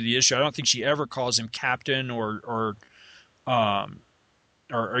 constantly through the issue. I don't think she ever calls him Captain or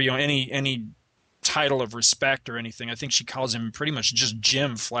any title of respect or anything. I think she calls him pretty much just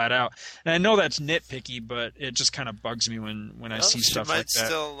Jim flat out. And I know that's nitpicky, but it just kind of bugs me when I see stuff like that. She might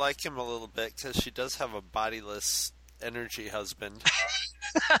still like him a little bit because she does have a bodiless energy husband.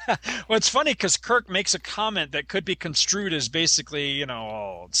 Well, it's funny because Kirk makes a comment that could be construed as basically,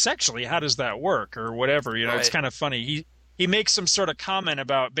 sexually, how does that work or whatever. Right. It's kind of funny. He makes some sort of comment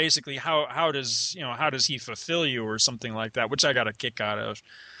about basically how does he fulfill you or something like that, which I got a kick out of.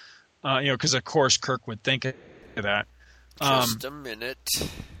 Because of course Kirk would think of that. Just a minute.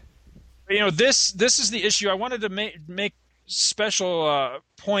 This is the issue. I wanted to make special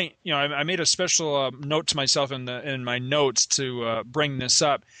point. I made a special note to myself in my notes to bring this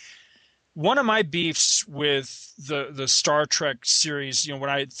up. One of my beefs with the Star Trek series, when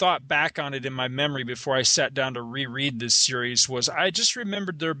I thought back on it in my memory before I sat down to reread this series, was I just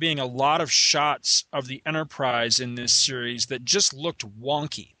remembered there being a lot of shots of the Enterprise in this series that just looked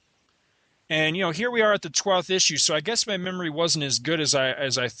wonky. And, here we are at the 12th issue, so I guess my memory wasn't as good as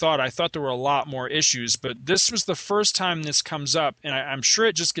I thought. I thought there were a lot more issues, but this was the first time this comes up, and I'm sure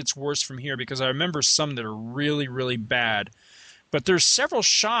it just gets worse from here because I remember some that are really, really bad. But there's several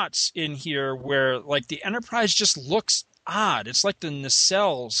shots in here where, like, the Enterprise just looks odd. It's like the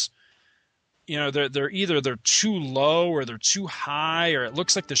nacelles, they're too low or they're too high, or it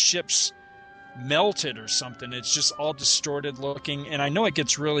looks like the ship's melted or something. It's just all distorted looking, and I know it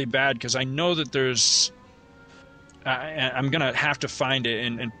gets really bad because I know that there's I'm gonna have to find it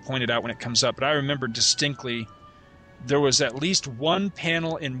and point it out when it comes up, but I remember distinctly there was at least one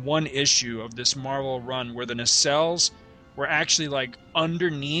panel in one issue of this Marvel run where the nacelles were actually like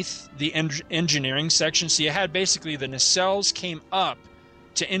underneath the engineering section. So you had basically the nacelles came up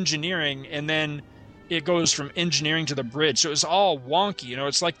to engineering, and then it goes from engineering to the bridge. So it was all wonky.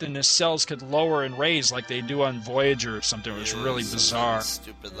 It's like the nacelles could lower and raise like they do on Voyager or something. It was really bizarre.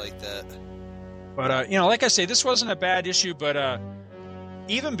 Stupid like that. But, like I say, this wasn't a bad issue, but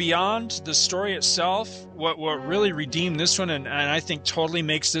even beyond the story itself, what really redeemed this one, and I think totally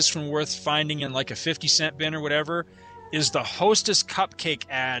makes this one worth finding in like a 50-cent bin or whatever, is the Hostess Cupcake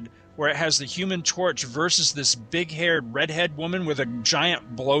ad where it has the Human Torch versus this big-haired redhead woman with a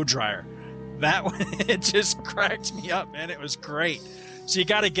giant blow dryer. That one, it just cracked me up, man. It was great. So you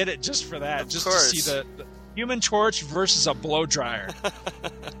got to get it just for that, just to see the Human Torch versus a blow dryer.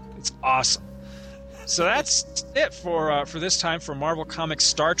 It's awesome. So that's it for this time for Marvel Comics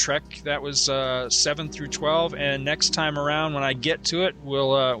Star Trek. That was 7 through 12, and next time around when I get to it,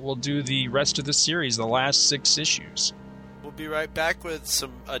 we'll do the rest of the series, the last 6 issues. We'll be right back with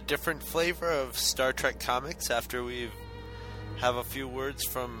a different flavor of Star Trek comics after we have a few words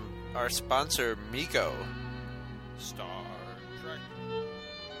from our sponsor, Mego. Star Trek.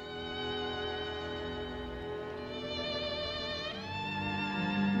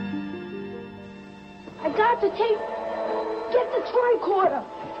 I got the tape. Get the tricorder.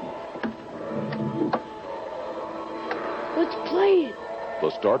 Let's play it. The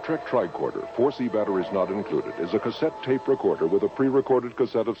Star Trek Tricorder, 4C batteries not included, is a cassette tape recorder with a pre-recorded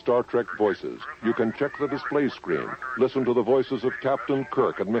cassette of Star Trek voices. You can check the display screen, listen to the voices of Captain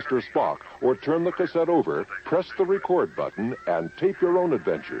Kirk and Mr. Spock, or turn the cassette over, press the record button, and tape your own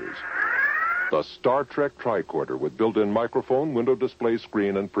adventures. The Star Trek Tricorder with built-in microphone, window display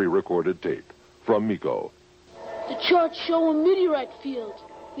screen, and pre-recorded tape. From Mego. The charts show a meteorite field.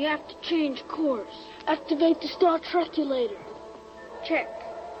 We have to change course. Activate the Star Trekulator. Check.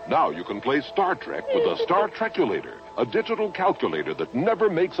 Now you can play Star Trek with the Star Trekulator, a digital calculator that never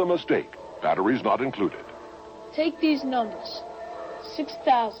makes a mistake. Batteries not included. Take these numbers.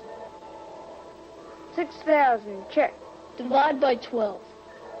 6,000. 6,000. Check. Divide by 12.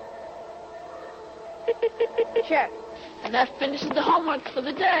 Check. And that finishes the homework for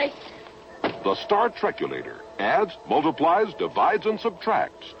the day. The Star Trekulator. Adds, multiplies, divides, and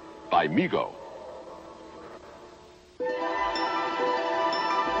subtracts. By Mego.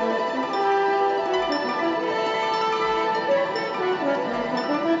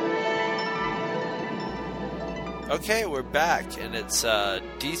 Okay, we're back, and it's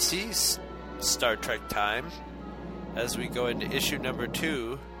DC's Star Trek time as we go into issue number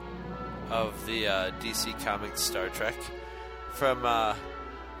 2 of the DC Comics Star Trek from,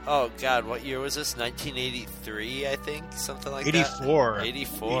 oh god, what year was this? 1983, I think? Something like 84. that?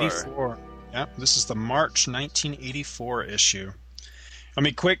 84. 84. Yep, this is the March 1984 issue. Let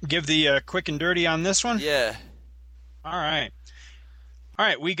me give the quick and dirty on this one? Yeah. All right.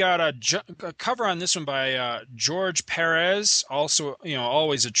 We got a cover on this one by George Perez. Also,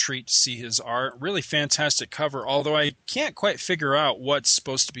 always a treat to see his art. Really fantastic cover, although I can't quite figure out what's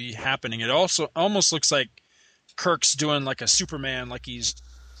supposed to be happening. It also almost looks like Kirk's doing like a Superman, like he's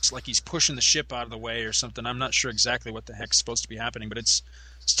pushing the ship out of the way or something. I'm not sure exactly what the heck's supposed to be happening, but it's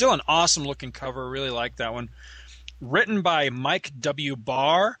still an awesome-looking cover. Really like that one. Written by Mike W.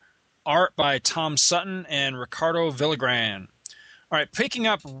 Barr, art by Tom Sutton and Ricardo Villagran. All right, picking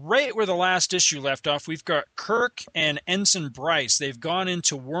up right where the last issue left off, we've got Kirk and Ensign Bryce. They've gone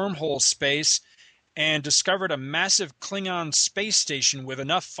into wormhole space and discovered a massive Klingon space station with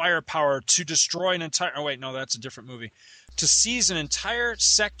enough firepower to destroy an entire... Oh, wait, no, that's a different movie. To seize an entire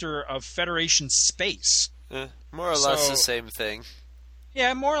sector of Federation space. More or less the same thing.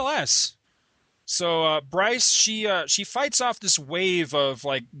 Yeah, more or less. So Bryce, she fights off this wave of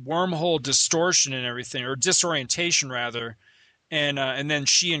like wormhole distortion and everything, or disorientation rather, and then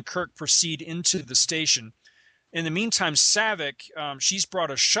she and Kirk proceed into the station. In the meantime, Saavik, she's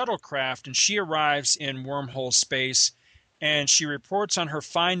brought a shuttlecraft, and she arrives in wormhole space, and she reports on her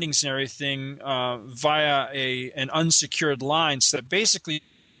findings and everything via an unsecured line. So that basically,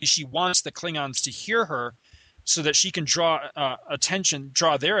 she wants the Klingons to hear her, so that she can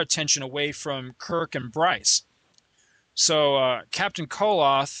draw their attention away from Kirk and Bryce. So Captain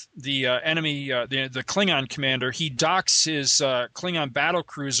Koloth, the enemy, the Klingon commander, he docks his Klingon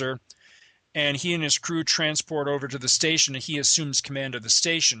battlecruiser, and he and his crew transport over to the station, and he assumes command of the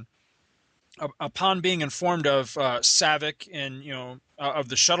station. Upon being informed of Saavik and of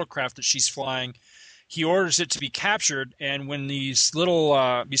the shuttlecraft that she's flying, he orders it to be captured. And when these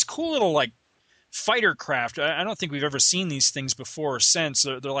cool little like fighter craft, I don't think we've ever seen these things before or since.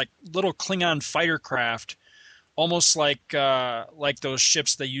 They're like little Klingon fighter craft. Almost like those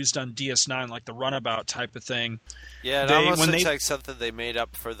ships they used on DS9, like the runabout type of thing. Yeah, it almost looks like something they made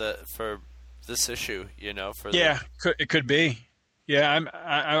up for this issue. It could be. Yeah,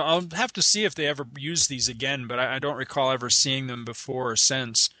 I'll have to see if they ever use these again, but I don't recall ever seeing them before or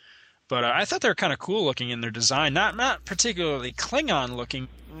since. But I thought they were kind of cool looking in their design. Not particularly Klingon looking,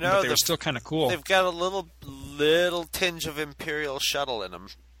 but they were still kind of cool. They've got a little tinge of Imperial shuttle in them.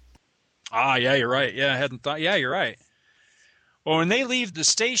 Ah, yeah, you're right. Yeah, I hadn't thought. Yeah, you're right. Well, when they leave the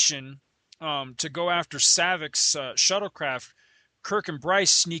station to go after Saavik's shuttlecraft, Kirk and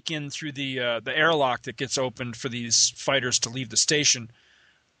Bryce sneak in through the airlock that gets opened for these fighters to leave the station.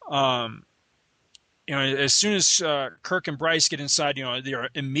 As soon as Kirk and Bryce get inside, they are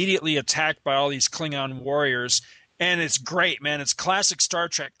immediately attacked by all these Klingon warriors, and it's great, man. It's classic Star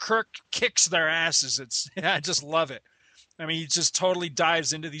Trek. Kirk kicks their asses. I just love it. I mean, he just totally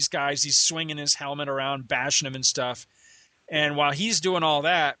dives into these guys. He's swinging his helmet around, bashing them and stuff. And while he's doing all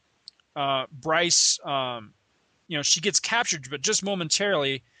that, Bryce, she gets captured, but just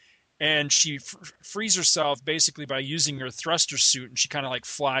momentarily, and she frees herself basically by using her thruster suit, and she kind of like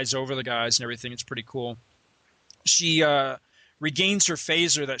flies over the guys and everything. It's pretty cool. She regains her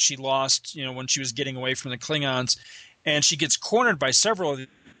phaser that she lost, when she was getting away from the Klingons, and she gets cornered by several of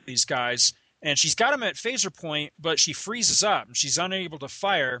these guys. And she's got him at phaser point, but she freezes up. She's unable to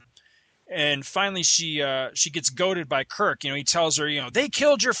fire. And finally, she gets goaded by Kirk. He tells her, they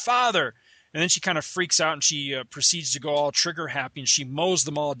killed your father. And then she kind of freaks out, and she proceeds to go all trigger happy, and she mows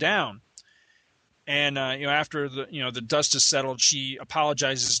them all down. And after the dust is settled, she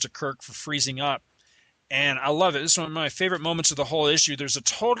apologizes to Kirk for freezing up. And I love it. This is one of my favorite moments of the whole issue. There's a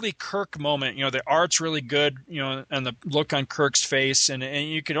totally Kirk moment. The art's really good, and the look on Kirk's face. And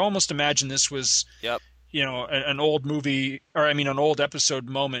you could almost imagine this was, an old movie, or an old episode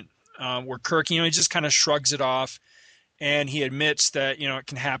moment where Kirk, he just kind of shrugs it off. And he admits that, it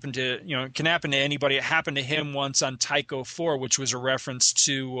can happen to anybody. It happened to him once on Tycho 4, which was a reference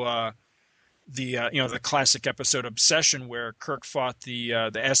to the classic episode Obsession, where Kirk fought the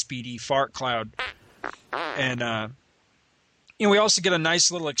SPD fart cloud. And we also get a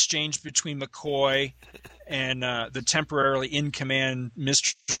nice little exchange between McCoy and the temporarily in command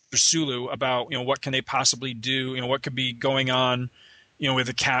Mr. Sulu about what can they possibly do, what could be going on, with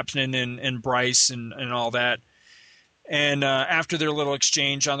the captain and Bryce and all that. And after their little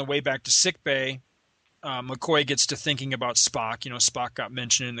exchange on the way back to sickbay, McCoy gets to thinking about Spock. Spock got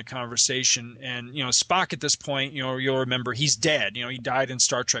mentioned in the conversation. And, Spock at this point, you'll remember he's dead. He died in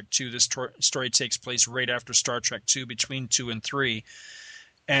Star Trek II. This story takes place right after Star Trek II, between 2 and 3.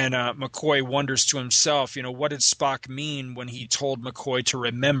 And McCoy wonders to himself, what did Spock mean when he told McCoy to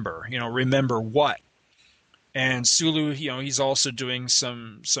remember? Remember what? And Sulu, he's also doing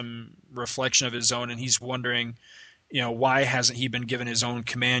some reflection of his own, and he's wondering, why hasn't he been given his own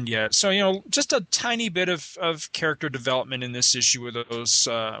command yet? So, just a tiny bit of character development in this issue with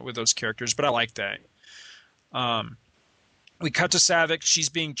those characters, but I like that. We cut to Saavik. She's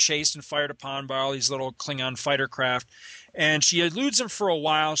being chased and fired upon by all these little Klingon fighter craft, and she eludes them for a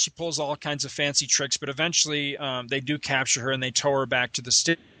while. She pulls all kinds of fancy tricks, but eventually they do capture her and they tow her back to the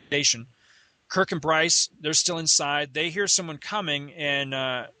station. Kirk and Bryce, they're still inside. They hear someone coming, and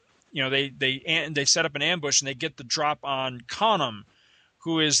they set up an ambush, and they get the drop on Conum,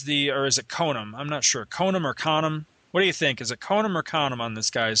 who is or is it Conum? I'm not sure. Conum or Conum? What do you think? Is it Conum or Conum on this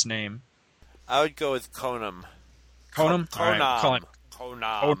guy's name? I would go with Conum. Conum? Conum.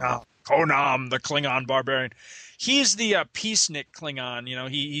 Conum, the Klingon barbarian. He's the peacenik Klingon.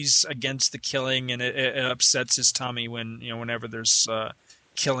 He's against the killing, and it upsets his tummy whenever there's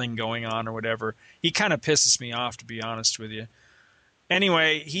killing going on or whatever. He kind of pisses me off, to be honest with you.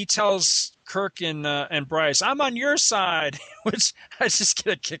 Anyway, he tells Kirk and Bryce, "I'm on your side," which I just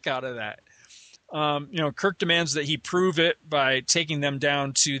get a kick out of that. Kirk demands that he prove it by taking them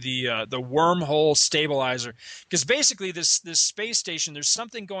down to the wormhole stabilizer, because basically this space station, there's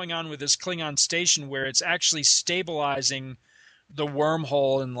something going on with this Klingon station where it's actually stabilizing the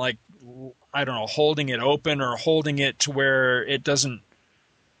wormhole and, like, I don't know, holding it open or holding it to where it doesn't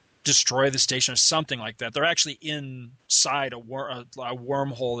destroy the station or something like that. They're actually inside a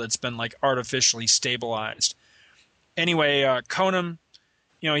wormhole that's been, like, artificially stabilized. Anyway, Conum,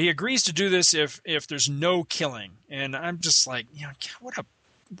 he agrees to do this if there's no killing, and I'm just like, what a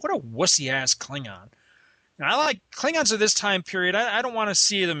wussy ass Klingon. And I like Klingons of this time period. I don't want to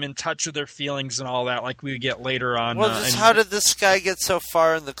see them in touch with their feelings and all that, like we get later on. Well, how did this guy get so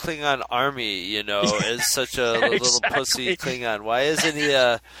far in the Klingon army? As such a little pussy Klingon. Why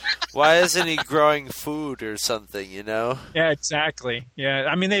isn't he growing food or something? Yeah, exactly. Yeah,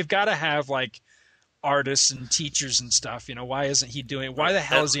 I mean, they've got to have, like, artists and teachers and stuff. Why isn't he doing? Why the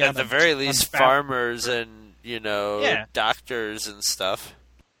hell is he at the very least farmers and doctors and stuff?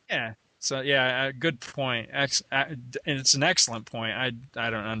 Yeah. So yeah, good point. And it's an excellent point. I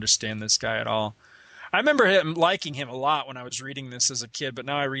don't understand this guy at all. I remember liking him a lot when I was reading this as a kid, but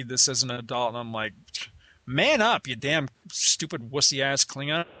now I read this as an adult and I'm like, man up, you damn stupid wussy ass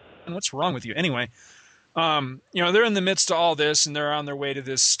Klingon. What's wrong with you? Anyway. They're in the midst of all this, and they're on their way to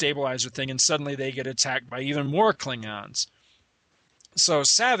this stabilizer thing, and suddenly they get attacked by even more Klingons. So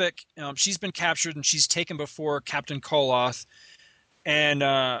Saavik, she's been captured, and she's taken before Captain Koloth, and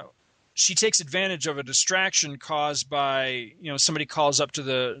she takes advantage of a distraction caused by, somebody calls up to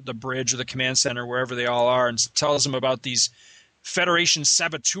the bridge or the command center, wherever they all are, and tells them about these Federation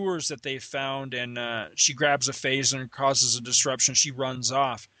saboteurs that they found, and she grabs a phaser and causes a disruption. She runs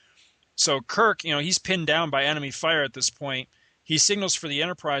off. So Kirk, he's pinned down by enemy fire at this point. He signals for the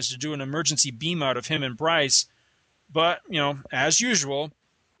Enterprise to do an emergency beam out of him and Bryce. But, as usual,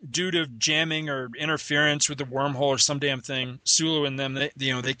 due to jamming or interference with the wormhole or some damn thing, Sulu and them,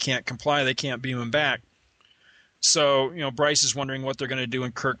 they can't comply. They can't beam him back. So, Bryce is wondering what they're going to do,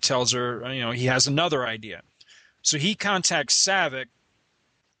 and Kirk tells her, he has another idea. So he contacts Saavik,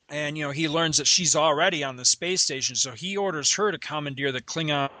 and, he learns that she's already on the space station. So he orders her to commandeer the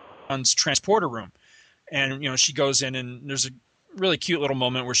Klingon's transporter room. And, she goes in, and there's a really cute little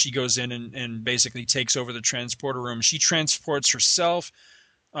moment where she goes in and basically takes over the transporter room. She transports herself,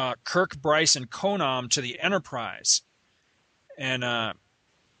 Kirk, Bryce, and Conum to the Enterprise. And, the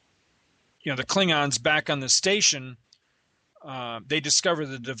Klingons back on the station, they discover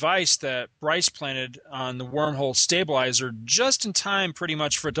the device that Bryce planted on the wormhole stabilizer just in time pretty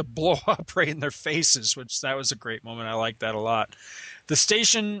much for it to blow up right in their faces, which that was a great moment. I like that a lot. The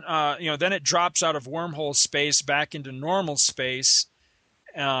station, then it drops out of wormhole space back into normal space,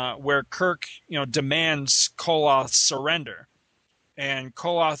 where Kirk, demands Koloth's surrender. And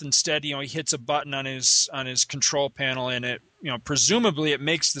Koloth instead, he hits a button on his control panel, and it, presumably it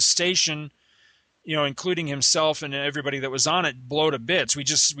makes the station, including himself and everybody that was on it, blow to bits. We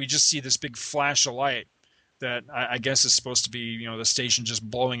just see this big flash of light that I guess is supposed to be, the station just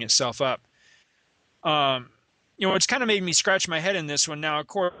blowing itself up. It's kind of made me scratch my head in this one. Now, of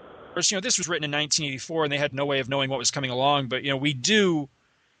course, this was written in 1984, and they had no way of knowing what was coming along. But, we do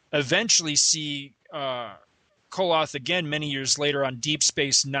eventually see Koloth again many years later on Deep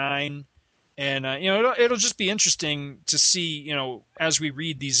Space Nine. And, it'll just be interesting to see, as we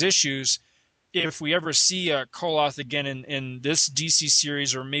read these issues, if we ever see Koloth again in this DC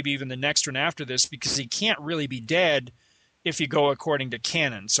series or maybe even the next one after this, because he can't really be dead if you go according to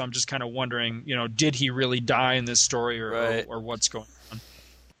canon. So I'm just kind of wondering, did he really die in this story or what's going on?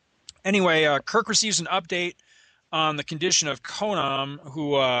 Anyway, Kirk receives an update on the condition of Conum,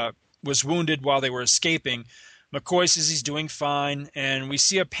 who was wounded while they were escaping. McCoy says he's doing fine, and we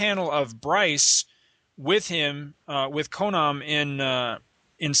see a panel of Bryce with him, with Konam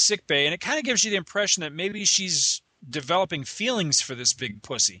in sickbay, and it kind of gives you the impression that maybe she's developing feelings for this big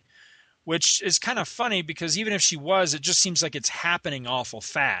pussy, which is kind of funny because even if she was, it just seems like it's happening awful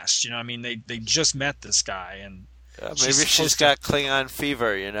fast. You know, I mean, they just met this guy, and maybe she's got Klingon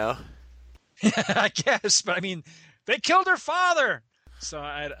fever, you know? I guess, but I mean, they killed her father! So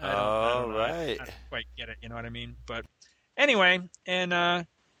I don't right. I don't quite get it, you know what I mean? But anyway, and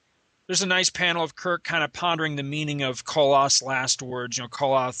there's a nice panel of Kirk kind of pondering the meaning of Koloth's last words. You know,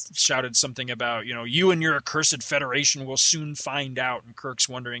 Koloth shouted something about, you know, you and your accursed Federation will soon find out, and Kirk's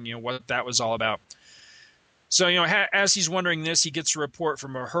wondering, you know, what that was all about. So, you know, as he's wondering this, he gets a report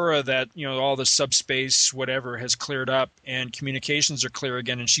from Uhura that, you know, all the subspace, whatever, has cleared up and communications are clear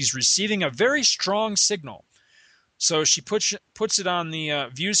again, and she's receiving a very strong signal. So she puts it on the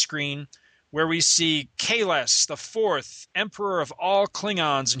view screen where we see Kahless, the fourth Emperor of all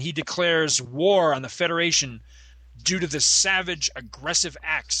Klingons, and he declares war on the Federation due to the savage, aggressive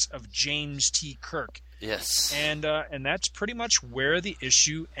acts of James T. Kirk. Yes. And that's pretty much where the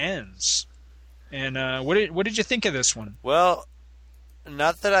issue ends. And what did you think of this one? Well,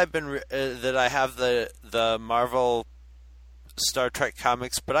 not that I've been that I have the Marvel Star Trek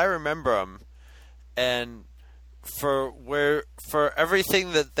comics, but I remember them, and for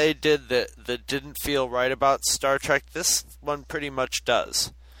everything that they did that didn't feel right about Star Trek, this one pretty much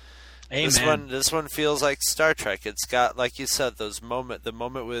does. Amen. This one feels like Star Trek. It's got, like you said, the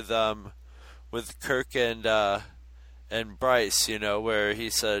moment with Kirk and Bryce, you know, where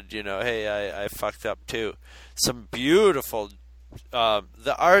he said, you know, hey, I fucked up too. Some beautiful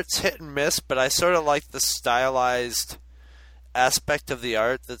the art's hit and miss, but I sort of like the stylized aspect of the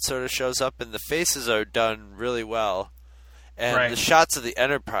art that sort of shows up, and the faces are done really well. And the shots of the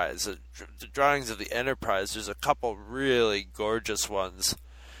Enterprise, the drawings of the Enterprise, there's a couple really gorgeous ones.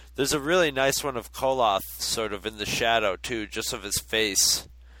 There's a really nice one of Koloth sort of in the shadow too, just of his face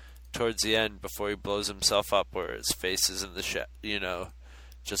towards the end before he blows himself up, where his face is in the you know,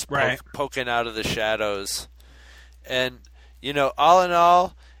 just poking out of the shadows. And, you know, all in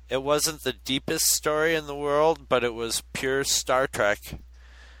all, it wasn't the deepest story in the world, but it was pure Star Trek.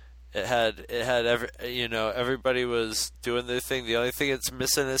 It had everybody was doing their thing. The only thing it's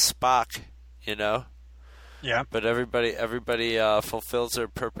missing is Spock, you know. Yeah. But everybody fulfills their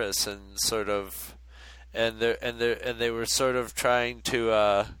purpose, and sort of, and they were sort of trying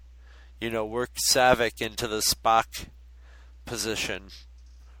to you know, work Saavik into the Spock position,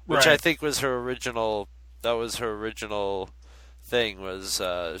 which I think was her original. That was her original thing. Was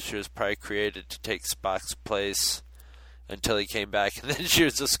she was probably created to take Spock's place until he came back, and then she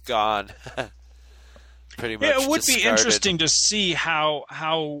was just gone. Pretty much. Yeah, it would discarded. be interesting to see how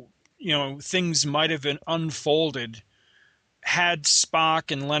you know things might have been unfolded had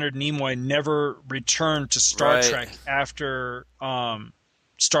Spock and Leonard Nimoy never returned to Star Trek after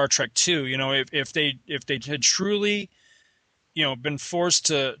Star Trek II. You know, if they had truly, you know, been forced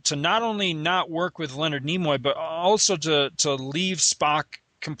to not only not work with Leonard Nimoy, but also to leave Spock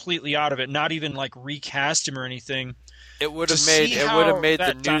completely out of it, not even like recast him or anything. It would have made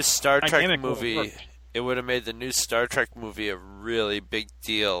the new Star Trek movie. It would have made the new Star Trek movie a really big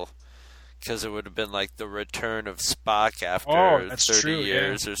deal, because it would have been like the return of Spock after 30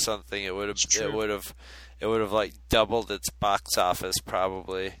 years or something. It would have like doubled its box office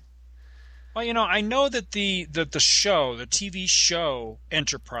probably. Well, you know, I know that the TV show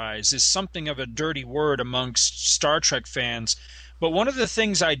Enterprise is something of a dirty word amongst Star Trek fans. But one of the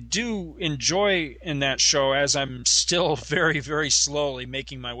things I do enjoy in that show, as I'm still very, very slowly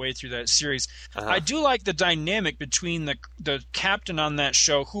making my way through that series, I do like the dynamic between the captain on that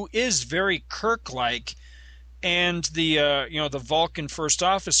show, who is very Kirk-like, and the the Vulcan first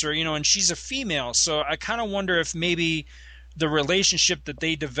officer, you know, and she's a female. So I kind of wonder if maybe the relationship that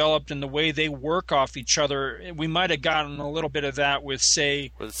they developed and the way they work off each other, we might have gotten a little bit of that with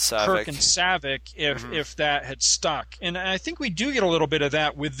Kirk and Saavik if that had stuck. And I think we do get a little bit of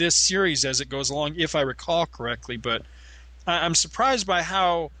that with this series as it goes along, if I recall correctly. But I'm surprised by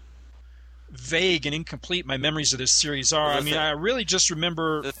how vague and incomplete my memories of this series are. I mean, I really just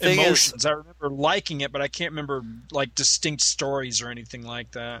remember emotions. I remember liking it, but I can't remember like distinct stories or anything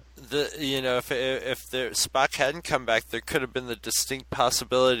like that. You know, if Spock hadn't come back, there could have been the distinct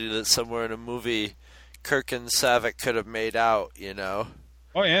possibility that somewhere in a movie, Kirk and Saavik could have made out. You know.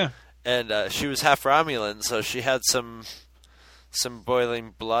 Oh yeah. And she was half Romulan, so she had some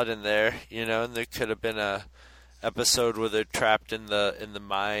boiling blood in there. You know, and there could have been a episode where they're trapped in the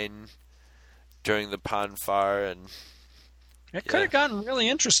mine during the Ponfar, and it could have gotten really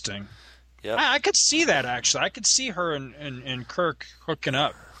interesting. Yep. I could see that, actually. I could see her and Kirk hooking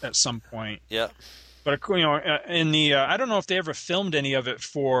up at some point. Yeah. But in the I don't know if they ever filmed any of it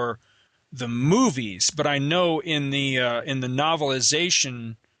for the movies, but I know in the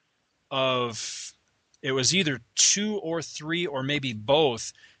novelization of, it was either 2 or 3 or maybe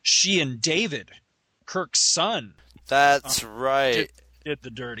both, she and David, Kirk's son. That's right. Did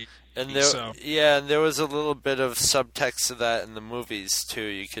the dirty. And there was a little bit of subtext of that in the movies too.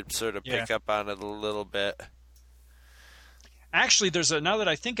 You could sort of pick up on it a little bit. Actually, now that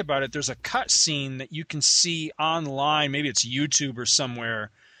I think about it, there's a cut scene that you can see online, maybe it's YouTube or somewhere,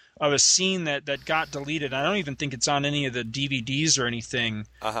 of a scene that got deleted. I don't even think it's on any of the DVDs or anything.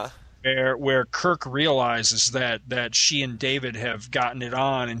 Where Kirk realizes that she and David have gotten it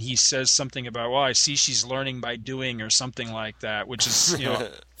on, and he says something about, well, I see she's learning by doing, or something like that, which is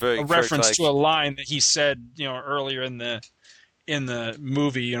a reference to a line that he said earlier in the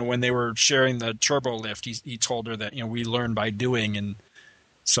movie, when they were sharing the turbo lift. He told her that we learn by doing, and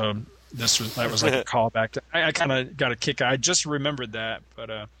so that was like a callback to, I kind of got a kick. I just remembered that,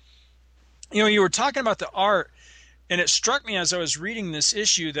 but you were talking about the art, and it struck me as I was reading this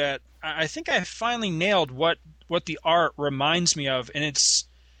issue that I think I finally nailed what the art reminds me of, and it's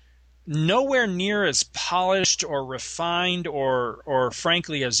nowhere near as polished or refined or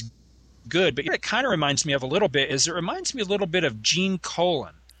frankly as good. But what it kind of reminds me of a little bit is it reminds me a little bit of Gene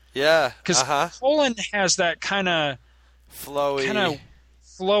Colan. Yeah, because Colan has that kind of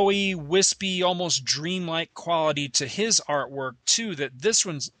flowy, wispy, almost dreamlike quality to his artwork too, that this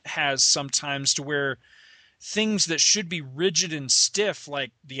one has sometimes, to where things that should be rigid and stiff, like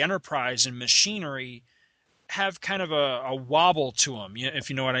the Enterprise and machinery, have kind of a wobble to them,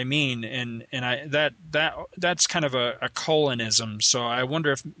 if you know what I mean. And that's kind of a Colanism. So I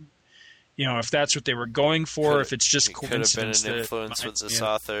wonder if that's what they were going for, if it's just coincidence. Could have been an influence with this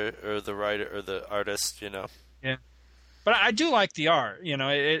author or the writer or the artist, Yeah, but I do like the art.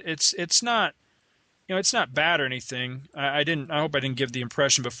 It's not. It's not bad or anything. I hope I didn't give the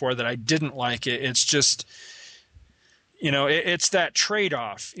impression before that I didn't like it. It's just, it's that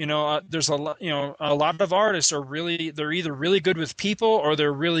trade-off. There's a lot of artists they're either really good with people or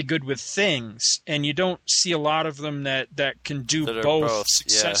they're really good with things, and you don't see a lot of them that can do both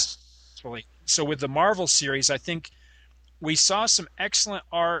successfully. Yeah. So with the Marvel series, I think we saw some excellent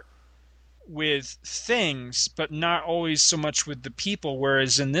art with things, but not always so much with the people,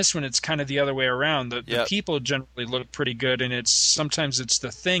 whereas in this one it's kind of the other way around. The people generally look pretty good, and sometimes it's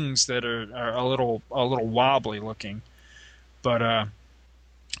the things that are a little wobbly looking. But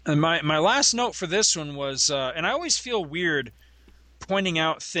and my last note for this one was, and I always feel weird pointing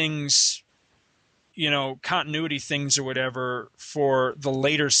out things, continuity things or whatever for the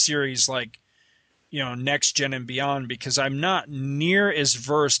later series, like Next Gen and beyond, because I'm not near as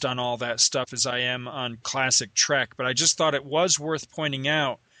versed on all that stuff as I am on classic Trek. But I just thought it was worth pointing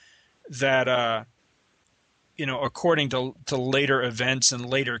out that, according to later events and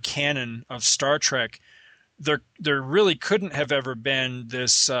later canon of Star Trek, there really couldn't have ever been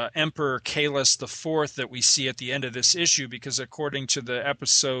this Emperor Kahless IV that we see at the end of this issue, because according to the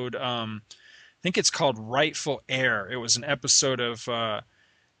episode, I think it's called Rightful Heir. It was an episode of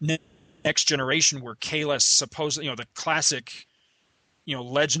Next Generation where Kahless supposedly, the classic,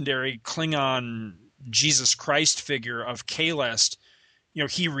 legendary Klingon Jesus Christ figure of Kahless,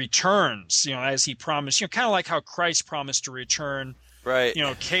 he returns, as he promised, kind of like how Christ promised to return. Right.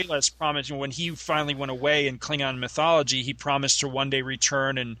 Kahless promised, when he finally went away in Klingon mythology, he promised to one day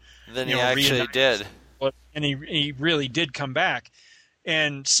return, and then he actually did. And he really did come back.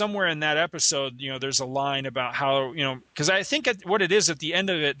 And somewhere in that episode, there's a line about how, because I think what it is at the end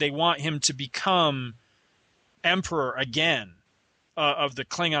of it, they want him to become emperor again of the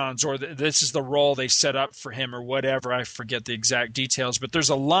Klingons, or this is the role they set up for him or whatever. I forget the exact details, but there's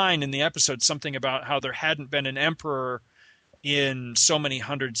a line in the episode, something about how there hadn't been an emperor in so many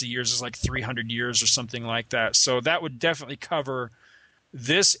hundreds of years. It's like 300 years or something like that. So that would definitely cover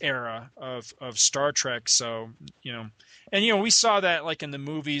this era of Star Trek. So, and we saw that like in the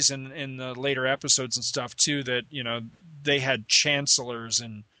movies and in the later episodes and stuff too, that they had chancellors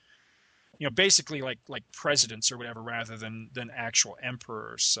and basically like presidents or whatever, rather than actual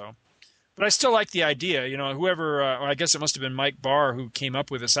emperors. So, but I still like the idea. Whoever I guess it must have been Mike Barr who came up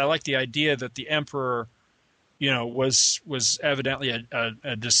with this. I like the idea that the emperor was evidently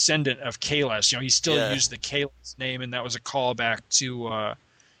a descendant of Kahless. He still used the Kahless name, and that was a callback to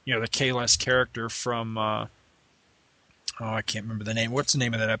the Kahless character from I can't remember the name. What's the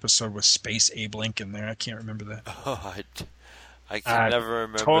name of that episode with Space Abe Lincoln there? I can't remember that. I can never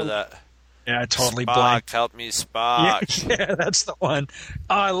remember that. Yeah, I totally Spock, blanked. help me, Spock. Yeah, that's the one.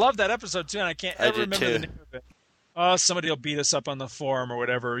 Oh, I love that episode too, and I can't ever did remember too. the name of it. Oh, somebody will beat us up on the forum or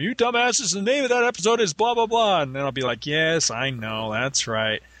whatever. You dumbasses, the name of that episode is blah, blah, blah. And then I'll be like, yes, I know, that's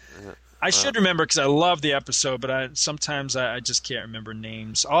right. I should remember because I love the episode, but sometimes I just can't remember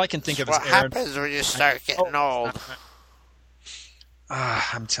names. All I can think of is What Aaron. happens when you start getting old?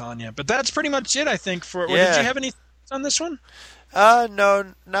 I'm telling you. But that's pretty much it, I think. For Yeah. Did you have any thoughts on this one?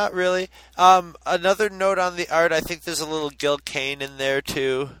 No, not really. Another note on the art, I think there's a little Gil Kane in there,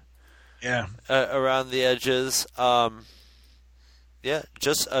 too. Yeah. Around the edges. Yeah,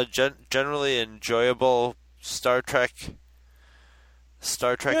 just a generally enjoyable Star Trek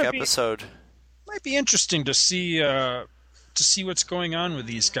episode. Might be interesting to see what's going on with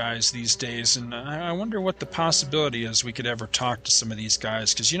these guys these days, and I wonder what the possibility is we could ever talk to some of these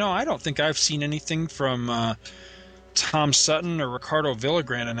guys, because I don't think I've seen anything from Tom Sutton or Ricardo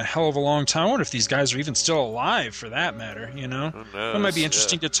Villagrán in a hell of a long time. I wonder if these guys are even still alive, for that matter. Who knows? It might be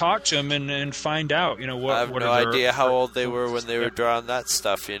interesting to talk to them and find out. What I have no idea how old they were when they were drawing that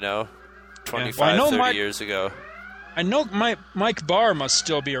stuff. 30 years ago. I know Mike Barr must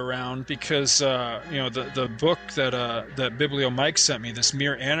still be around because the book that Biblio Mike sent me, this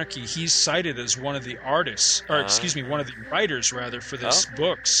Mere Anarchy, he's cited as one of the artists, or excuse me, one of the writers rather for this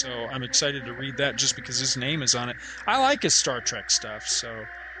book. So I'm excited to read that just because his name is on it. I like his Star Trek stuff, so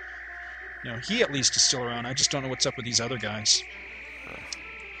he at least is still around. I just don't know what's up with these other guys.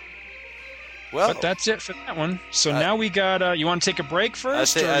 Well, but that's it for that one. So now we got. You want to take a break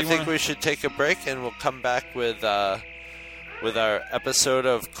first? I think we should take a break, and we'll come back with our episode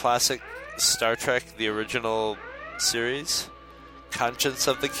of classic Star Trek, the original series, Conscience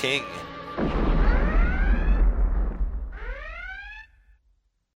of the King.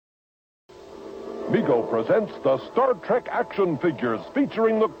 Mego presents the Star Trek action figures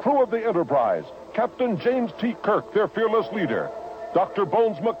featuring the crew of the Enterprise, Captain James T. Kirk, their fearless leader, Dr.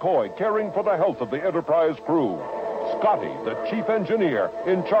 Bones McCoy, caring for the health of the Enterprise crew, Scotty, the chief engineer,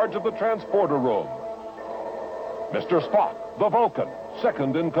 in charge of the transporter room, Mr. Spock, the Vulcan,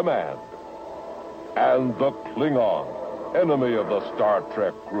 second in command, and the Klingon, enemy of the Star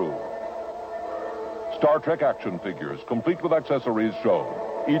Trek crew. Star Trek action figures, complete with accessories shown,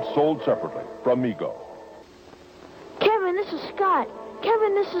 each sold separately from Mego. Kevin, this is Scott.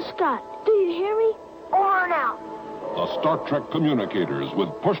 Kevin, this is Scott. Do you hear me? Over and out. The Star Trek communicators with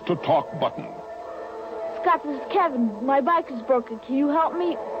push-to-talk button. Scott, this is Kevin. My bike is broken. Can you help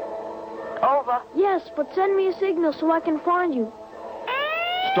me? Over. Yes, but send me a signal so I can find you.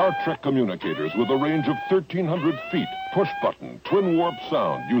 Star Trek communicators with a range of 1,300 feet. Push button, twin warp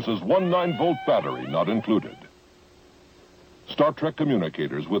sound, uses 1 9-volt battery, not included. Star Trek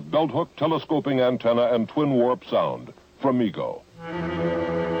communicators with belt hook, telescoping antenna, and twin warp sound from Mego.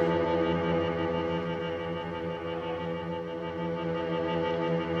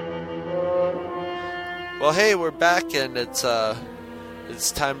 Well, hey, we're back, and it's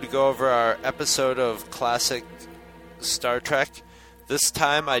time to go over our episode of classic Star Trek. This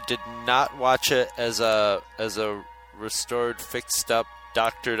time, I did not watch it as a restored, fixed up,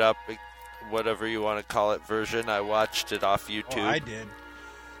 doctored up, whatever you want to call it, version. I watched it off YouTube. Oh, I did.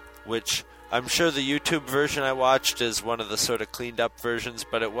 Which I'm sure the YouTube version I watched is one of the sort of cleaned up versions,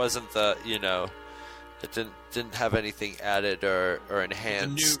 but it wasn't the it didn't have anything added or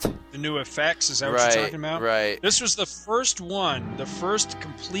enhanced. The new effects, is that what you're talking about? Right. This was the first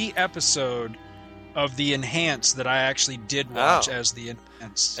complete episode of the enhanced that I actually did watch as the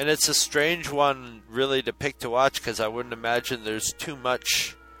enhanced. And it's a strange one really to pick to watch because I wouldn't imagine there's too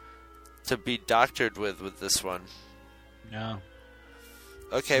much to be doctored with this one. No.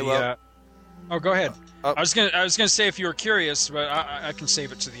 Okay, Oh, go ahead. I was gonna say if you were curious, but I can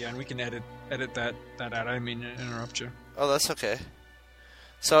save it to the end. We can edit that out. I didn't mean to interrupt you. Oh, that's okay.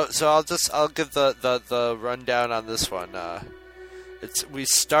 So I'll give the rundown on this one. We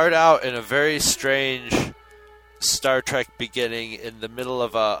start out in a very strange Star Trek beginning in the middle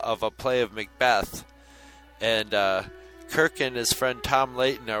of a play of Macbeth, and Kirk and his friend Tom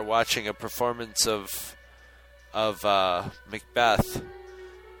Layton are watching a performance of Macbeth.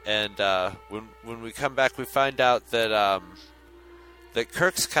 And when we come back, we find out that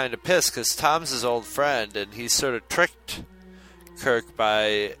Kirk's kind of pissed because Tom's his old friend, and he sort of tricked Kirk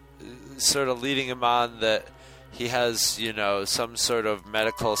by sort of leading him on that he has, some sort of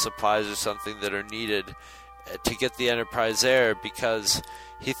medical supplies or something that are needed to get the Enterprise Air, because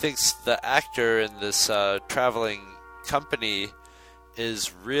he thinks the actor in this traveling company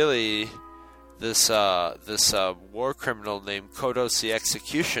is really this war criminal named Kodos the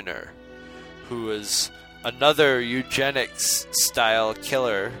Executioner, who is another eugenics style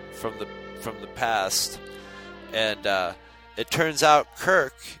killer from from the past, and it turns out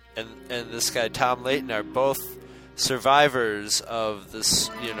Kirk and this guy Tom Layton are both survivors of this,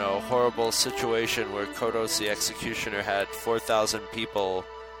 horrible situation where Kodos the Executioner had 4,000 people,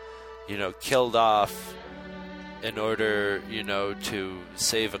 killed off in order, to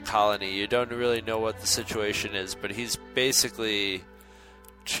save a colony. You don't really know what the situation is, but he's basically,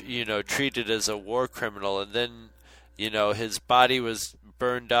 treated as a war criminal, and then, his body was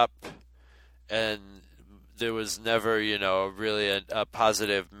burned up, and there was never, really a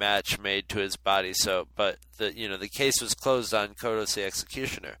positive match made to his body. So, but the case was closed on Kodos the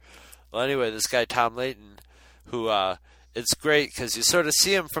Executioner. Well, anyway, this guy Tom Layton, who it's great because you sort of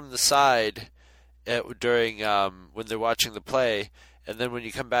see him from the side during when they're watching the play, and then when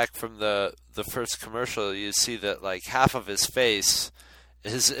you come back from the first commercial, you see that like half of his face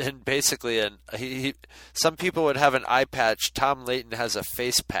is in basically some people would have an eye patch. Tom Layton has a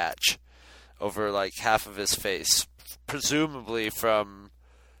face patch over like half of his face, presumably from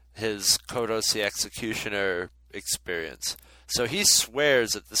his Kodos the Executioner experience. So he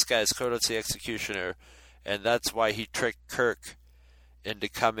swears that this guy's Kodos the Executioner, and that's why he tricked Kirk into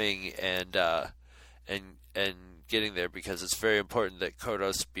coming and getting there, because it's very important that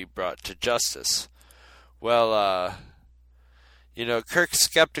Kodos be brought to justice. Well, Kirk's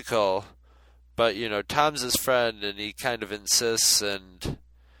skeptical, but Tom's his friend, and he kind of insists, and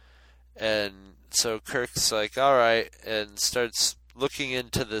so Kirk's like, all right, and starts looking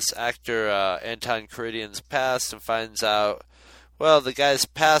into this actor Anton Karidian's past, and finds out, well, the guy's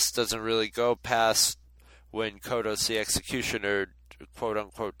past doesn't really go past when Kodos the Executioner,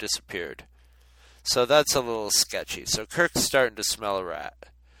 quote-unquote, disappeared. So that's a little sketchy. So Kirk's starting to smell a rat.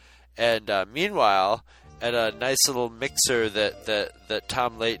 And meanwhile, at a nice little mixer that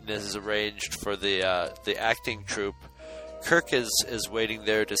Tom Layton has arranged for the acting troupe, Kirk is waiting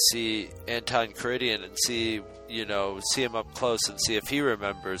there to see Anton Karidian and see him up close and see if he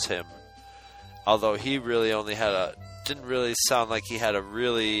remembers him. Although he really only didn't really sound like he had a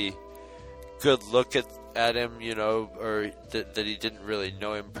really good look at him, or that he didn't really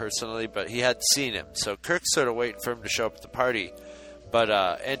know him personally, but he had seen him. So Kirk's sort of waiting for him to show up at the party. But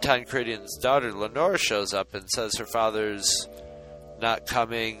Anton Karidian's daughter, Lenore, shows up and says her father's not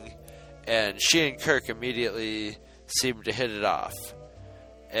coming, and she and Kirk immediately seem to hit it off.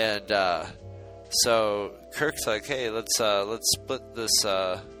 And so Kirk's like, hey, let's split this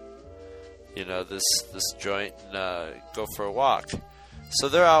this joint and go for a walk. So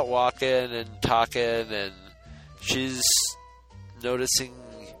they're out walking and talking, and she's noticing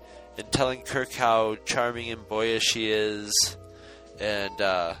and telling Kirk how charming and boyish she is, and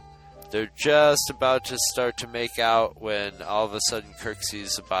they're just about to start to make out when all of a sudden Kirk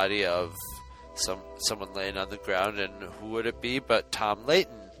sees the body of someone laying on the ground, and who would it be but Tom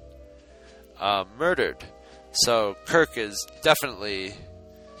Layton, murdered. So Kirk is definitely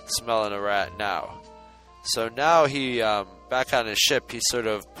smelling a rat now. So now he, back on his ship, he sort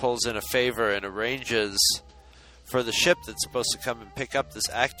of pulls in a favor and arranges for the ship that's supposed to come and pick up this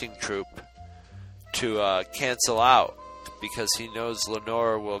acting troupe to cancel out, because he knows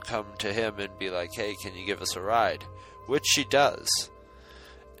Lenore will come to him and be like, hey, can you give us a ride? Which she does.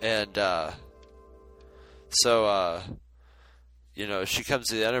 And so she comes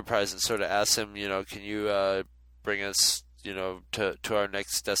to the Enterprise and sort of asks him, can you bring us to our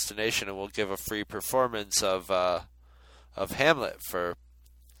next destination, and we'll give a free performance of Hamlet for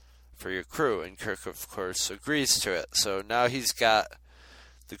your crew. And Kirk, of course, agrees to it. So now he's got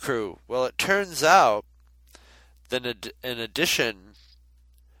the crew. Well, it turns out that in addition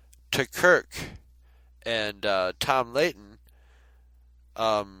to Kirk and Tom Layton,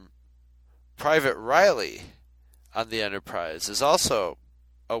 Private Riley on the Enterprise is also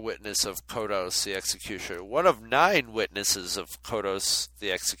a witness of Kodos the Executioner, one of 9 witnesses of Kodos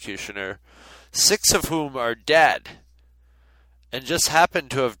the Executioner, 6 of whom are dead, and just happen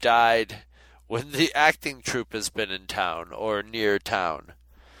to have died when the acting troupe has been in town or near town.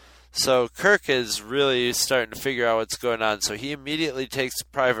 So Kirk is really starting to figure out what's going on, so he immediately takes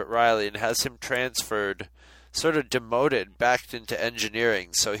Private Riley and has him transferred, sort of demoted, back into engineering,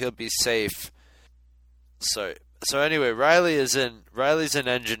 so he'll be safe. So anyway, Riley's in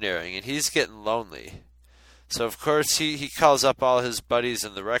engineering, and he's getting lonely. So of course he calls up all his buddies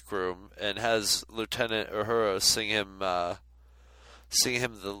in the rec room and has Lieutenant Uhura sing him the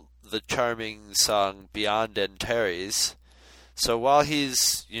charming song Beyond Antares. So while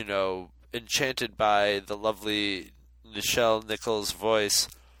he's enchanted by the lovely Nichelle Nichols' voice,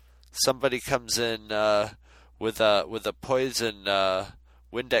 somebody comes in with a poison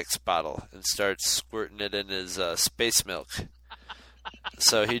Windex bottle and starts squirting it in his space milk.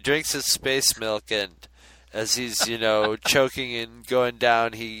 So he drinks his space milk, and as he's, choking and going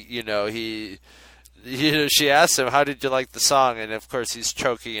down, she asks him, how did you like the song? And of course he's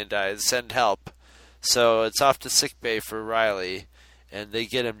choking and dies. Send help. So it's off to sickbay for Riley, and they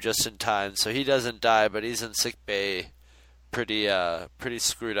get him just in time. So he doesn't die, but he's in sickbay pretty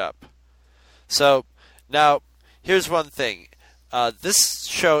screwed up. So now here's one thing. This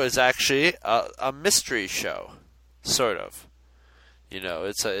show is actually a mystery show, sort of.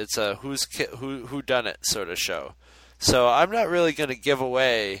 It's a who done it sort of show. So I'm not really going to give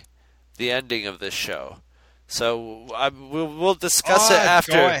away the ending of this show. So we'll discuss it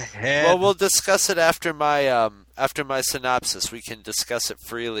after. Go ahead. Well, we'll discuss it after my synopsis. We can discuss it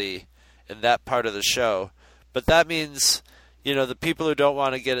freely in that part of the show. But that means, the people who don't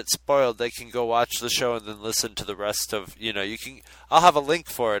want to get it spoiled, they can go watch the show and then listen to the rest of. I'll have a link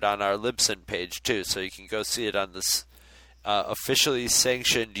for it on our Libsyn page too, so you can go see it on this officially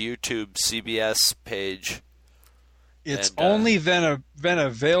sanctioned YouTube CBS page. It's only been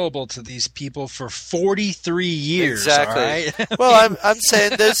available to these people for 43 years. Exactly. All right? Well, I'm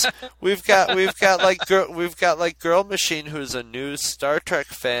saying we've got like Girl Machine, who's a new Star Trek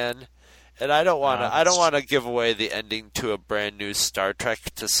fan, and I don't want to give away the ending to a brand new Star Trek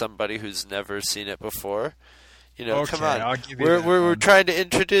to somebody who's never seen it before. Okay, come on. I'll give you we're trying to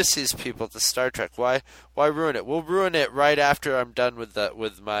introduce these people to Star Trek. Why ruin it? We'll ruin it right after I'm done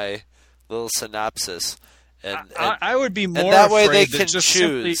with my little synopsis. And I would be more and that way afraid they can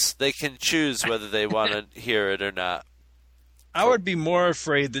choose. They can choose whether they want to hear it or not. I would be more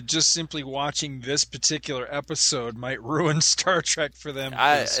afraid that just simply watching this particular episode might ruin Star Trek for them.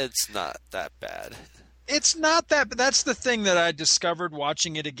 It's not that bad. It's not that, but that's the thing that I discovered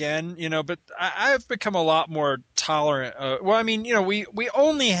watching it again, But I've become a lot more tolerant. We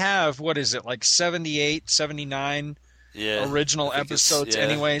only have, what is it, like 78, 79 original episodes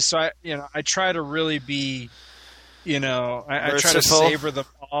anyway. So I try to really be, I try to savor them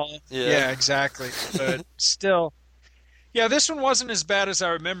all. Yeah, exactly. But still, this one wasn't as bad as I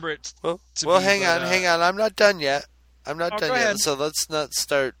remember it. Hang on. I'm not done yet. So let's not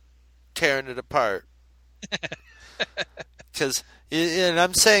start tearing it apart. Because, and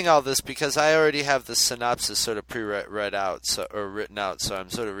I'm saying all this because I already have the synopsis sort of written out, so I'm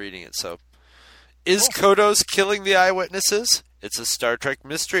sort of reading it. So, is Kodos killing the eyewitnesses? It's a Star Trek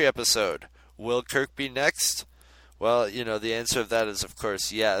mystery episode. Will Kirk be next? Well, the answer of that is, of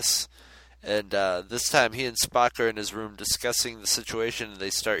course, yes. And this time he and Spock are in his room discussing the situation, and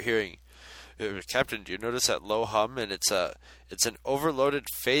they start hearing, Captain, do you notice that low hum? And it's an overloaded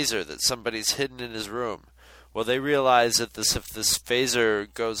phaser that somebody's hidden in his room. Well, they realize that if this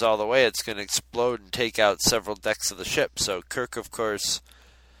phaser goes all the way, it's going to explode and take out several decks of the ship. So Kirk, of course,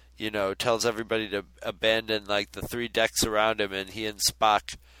 tells everybody to abandon like the 3 decks around him, and he and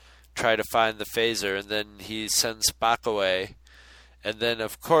Spock try to find the phaser, and then he sends Spock away. And then,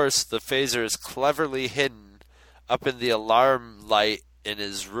 of course, the phaser is cleverly hidden up in the alarm light in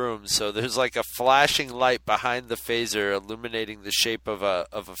his room. So there's like a flashing light behind the phaser illuminating the shape of a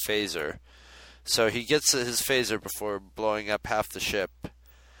phaser. So he gets his phaser before blowing up half the ship.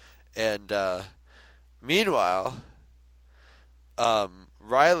 And meanwhile,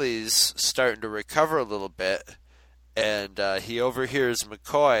 Riley's starting to recover a little bit, and he overhears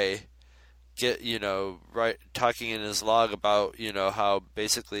McCoy talking in his log about how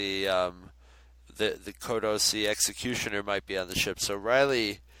basically the Kodos, the executioner, might be on the ship. So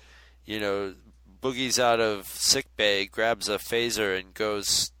Riley, boogies out of sickbay, grabs a phaser, and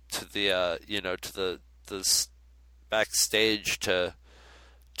goes to the backstage to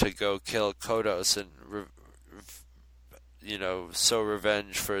go kill Kodos and sow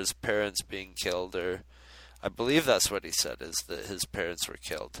revenge for his parents being killed, or I believe that's what he said, is that his parents were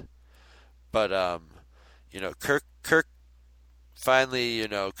killed. But Kirk finally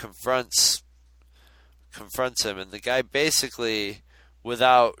confronts him, and the guy basically,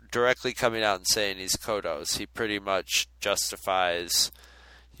 without directly coming out and saying he's Kodos, he pretty much justifies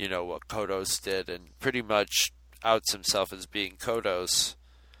what Kodos did, and pretty much outs himself as being Kodos.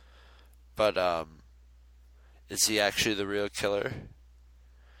 But is he actually the real killer?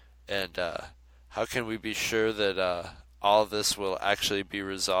 And how can we be sure that all of this will actually be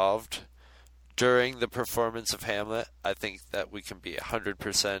resolved during the performance of Hamlet? I think that we can be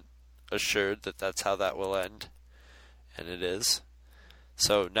 100% assured that that's how that will end, and it is.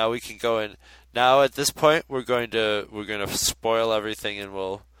 So now we can go in. Now at this point, we're going to spoil everything, and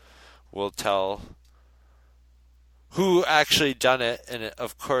we'll tell who actually done it. And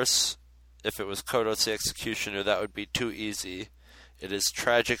of course, if it was Kodos the Executioner, that would be too easy. It is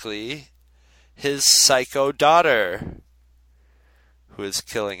tragically his psycho daughter, who is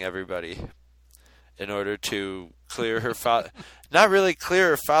killing everybody in order to clear her father. Not really clear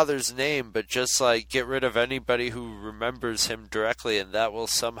her father's name, but just like get rid of anybody who remembers him directly, and that will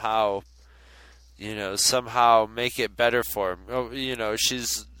somehow, somehow make it better for him. Oh,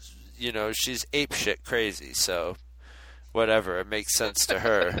 she's apeshit crazy, so whatever, it makes sense to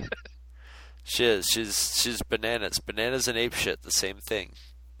her. She is. She's bananas. Bananas and apeshit, the same thing.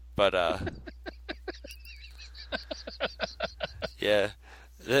 But yeah.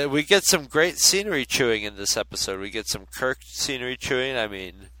 We get some great scenery chewing in this episode. We get some Kirk scenery chewing. I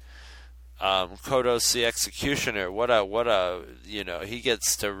mean, Kodos the Executioner. What a he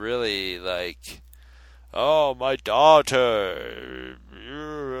gets to really like, oh, my daughter.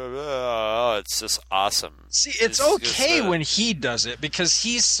 Oh, it's just awesome. See, it's okay when he does it because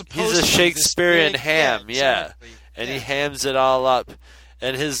he's supposed to be a Shakespearean ham, exactly. And he hams it all up.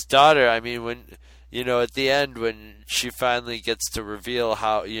 And his daughter, I mean, when at the end when she finally gets to reveal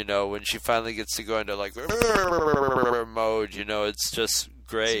how, when she finally gets to go into like mode, it's just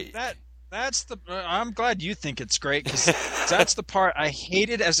great. See, that's the. I'm glad you think it's great because that's the part I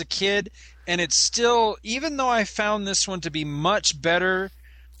hated as a kid, and it's still, even though I found this one to be much better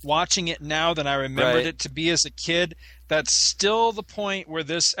watching it now than I remembered it to be as a kid. That's still the point where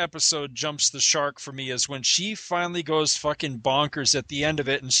this episode jumps the shark for me, is when she finally goes fucking bonkers at the end of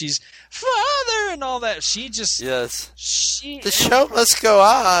it, and she's father and all that. She just the show must go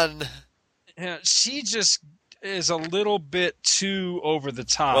on. Yeah, she just is a little bit too over the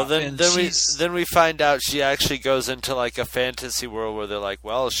top. Well, then we find out she actually goes into like a fantasy world where they're like,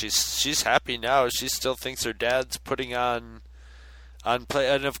 well, she's happy now. She still thinks her dad's putting on play,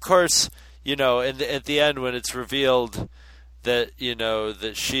 and of course. At the end when it's revealed that,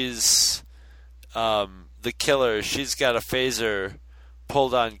 that she's the killer, she's got a phaser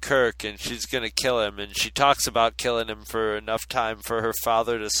pulled on Kirk and she's going to kill him. And she talks about killing him for enough time for her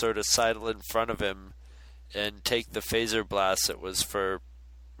father to sort of sidle in front of him and take the phaser blast that was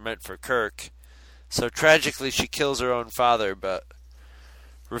meant for Kirk. So tragically she kills her own father, but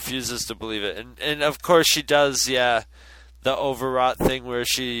refuses to believe it. And of course she does, the overwrought thing where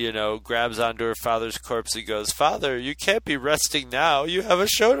she, grabs onto her father's corpse and goes, Father, you can't be resting now. You have a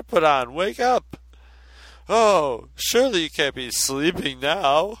show to put on. Wake up. Oh, surely you can't be sleeping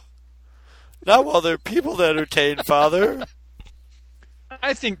now. Not while there are people to entertain, Father.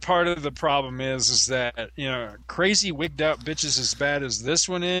 I think part of the problem is that, crazy wigged out bitches as bad as this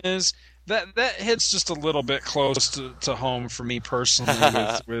one is, that hits just a little bit close to home for me personally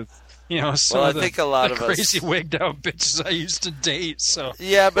with some of the crazy wigged out bitches I used to date. So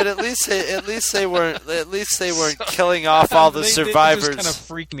yeah, but at least they weren't killing off all the survivors. They just kind of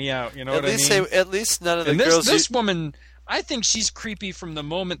freak me out. You know what I mean? At least none of the girls. This woman, I think she's creepy from the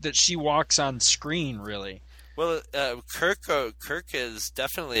moment that she walks on screen. Really. Well, Kirk is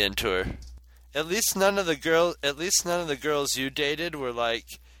definitely into her. At least none of the girls you dated were like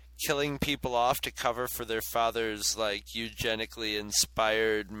killing people off to cover for their father's like eugenically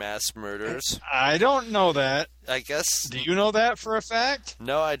inspired mass murders. I don't know that. I guess. Do you know that for a fact?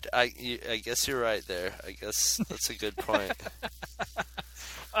 No, I guess you're right there. I guess that's a good point.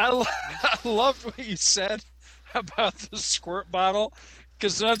 I loved what you said about the squirt bottle,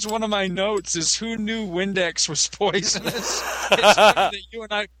 because that's one of my notes, is who knew Windex was poisonous? It's that you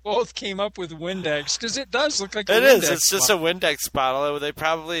and I both came up with Windex, because it does look like a Windex bottle. It is. It's just a Windex bottle. They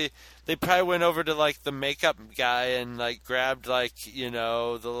probably went over to like the makeup guy and like grabbed like,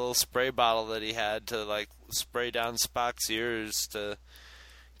 the little spray bottle that he had to like spray down Spock's ears to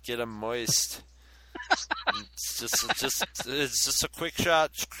get him moist. It's just a quick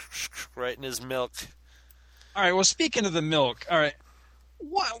shot right in his milk. All right, well, speaking of the milk, all right,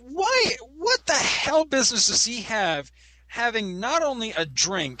 what the hell business does he have having not only a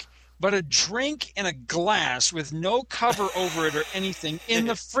drink, but a drink in a glass with no cover over it or anything in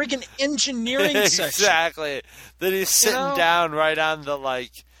the friggin' engineering section? Exactly. Then he's sitting down right on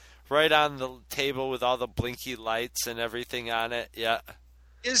the table with all the blinky lights and everything on it. Yeah.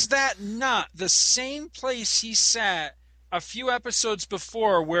 Is that not the same place he sat a few episodes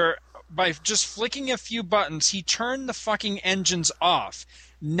before, where by just flicking a few buttons, he turned the fucking engines off?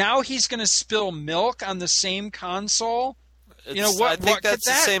 Now he's going to spill milk on the same console? I think that's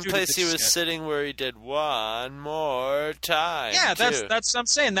the same place he was sitting where he did One More Time. Yeah, that's what I'm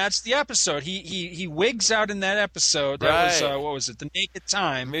saying. That's the episode. He wigs out in that episode. That was, what was it, The Naked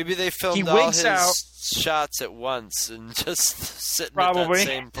Time. Maybe they filmed all his shots at once and just sitting at that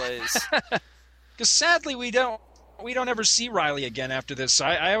same place. Because sadly we don't don't ever see Riley again after this.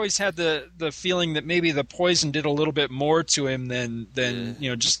 I always had the feeling that maybe the poison did a little bit more to him than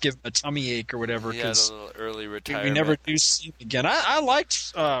just give him a tummy ache or whatever. He had a little early retirement. We never do see him again. I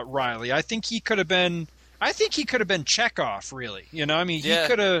liked Riley. I think he could have been Chekhov, really. He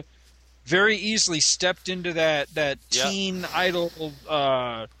could have very easily stepped into that teen idol.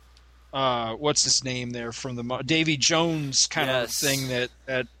 What's his name there from the Davy Jones kind of thing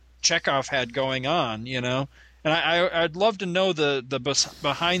that Chekhov had going on, And I'd love to know the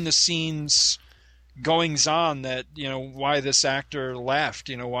behind the scenes goings on that why this actor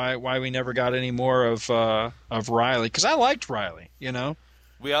left, why we never got any more of Riley, because I liked Riley,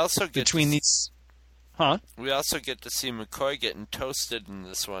 We also get We also get to see McCoy getting toasted in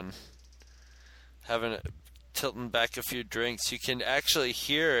this one, tilting back a few drinks. You can actually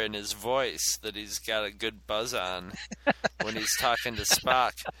hear in his voice that he's got a good buzz on when he's talking to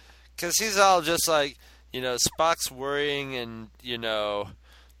Spock. Because he's all just like, Spock's worrying and,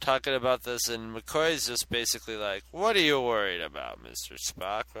 talking about this, and McCoy's just basically like, what are you worried about, Mr.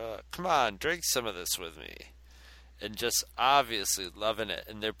 Spock? Well, come on, drink some of this with me. And just obviously loving it.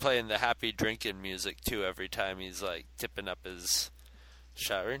 And they're playing the happy drinking music, too, every time he's, like, tipping up his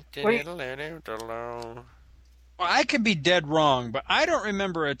shot. Well, I could be dead wrong, but I don't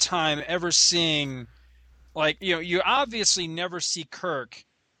remember a time ever seeing, you obviously never see Kirk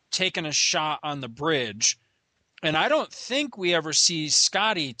taking a shot on the bridge, and I don't think we ever see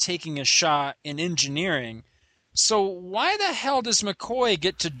Scotty taking a shot in engineering. So why the hell does McCoy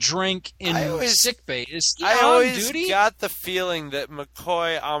get to drink in sickbay? Is he on duty? I always got the feeling that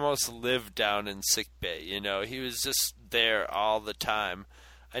McCoy almost lived down in sickbay. He was just there all the time.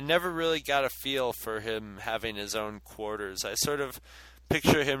 I never really got a feel for him having his own quarters. I sort of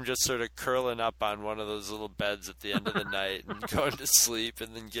picture him just sort of curling up on one of those little beds at the end of the night and going to sleep,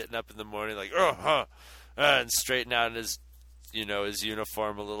 and then getting up in the morning like, and straightening out his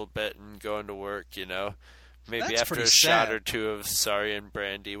uniform a little bit and going to work, Maybe That's after a sad. shot or two of Sorry and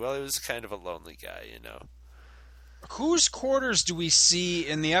Brandy. Well, he was kind of a lonely guy, Whose quarters do we see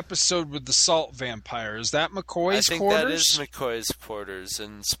in the episode with the salt vampire? Is that McCoy's quarters? I think that is McCoy's quarters,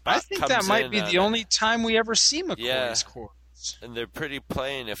 and Spock I think that might be the only time we ever see McCoy's quarters. And they're pretty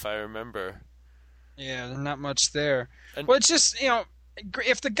plain, if I remember. Yeah, there's not much there. Well, it's just,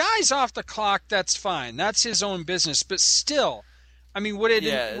 if the guy's off the clock, that's fine. That's his own business. But still, I mean,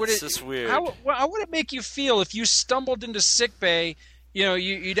 it's just weird. How would it make you feel if you stumbled into sickbay?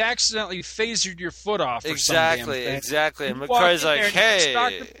 You'd accidentally phasered your foot off. Or exactly. And McCoy's like,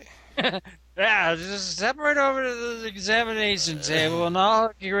 hey. Just step right over to the examination table and I'll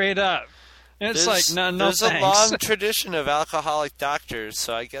hook you right up. And it's like, no There's thanks. a long tradition of alcoholic doctors,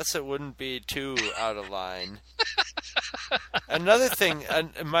 so I guess it wouldn't be too out of line. Another thing,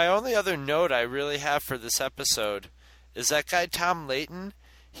 my only other note I really have for this episode is that guy Tom Layton.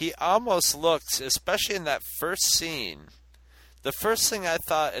 He almost looks, especially in that first scene. The first thing I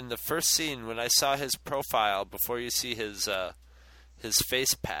thought in the first scene when I saw his profile before you see his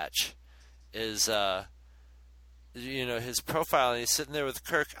face patch is his profile, and he's sitting there with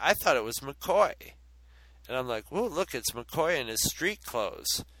Kirk. I thought it was McCoy, and I'm like, "Whoa, look, it's McCoy in his street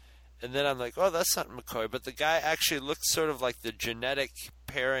clothes." And then I'm like, "Oh, that's not McCoy," but the guy actually looks sort of like the genetic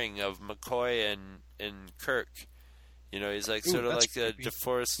pairing of McCoy and Kirk. He's like sort of like a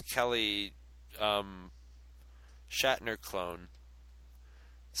DeForest Kelly Shatner clone.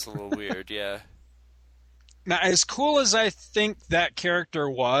 It's a little weird, yeah. Now, as cool as I think that character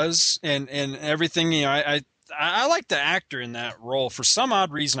was, and everything, I like the actor in that role. For some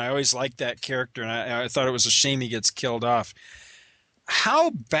odd reason, I always liked that character, and I thought it was a shame he gets killed off. How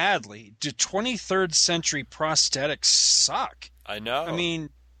badly do 23rd century prosthetics suck? I know. I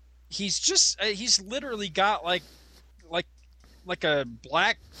mean, he's literally got like a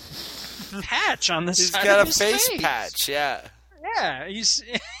black patch on the side of his face. He's got a face patch, yeah. Yeah,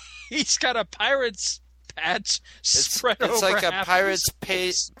 he's got a pirate's patch spread over. It's like a half pirate's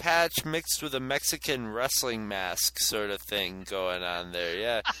patch mixed with a Mexican wrestling mask sort of thing going on there,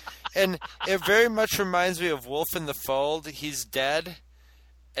 yeah. And it very much reminds me of Wolf in the Fold. He's dead,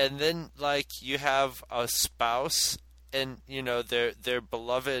 and then you have a spouse, and their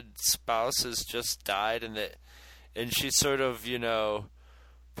beloved spouse has just died, and she sort of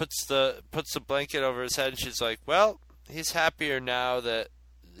puts the blanket over his head, and she's like, well, he's happier now that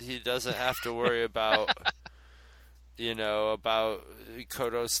he doesn't have to worry about about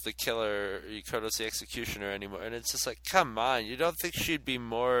Kodos the killer, Kodos the executioner anymore. And it's just like, come on, you don't think she'd be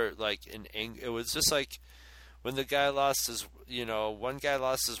more in anger? It was just like when the guy lost his one guy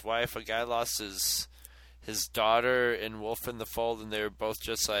lost his wife, a guy lost his daughter in Wolf in the Fold, and they were both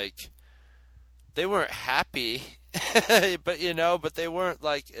just like they weren't happy, but they weren't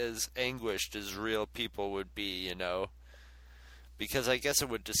like as anguished as real people would be, because I guess it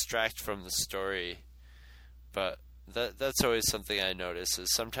would distract from the story. But that's always something I notice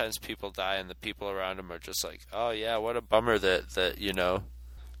is sometimes people die and the people around them are just like, oh yeah, what a bummer that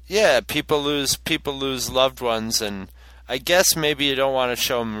yeah, people lose loved ones, and I guess maybe you don't want to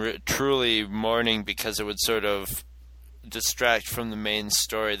show them truly mourning because it would sort of distract from the main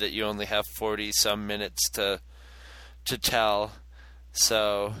story that you only have 40-some minutes to tell.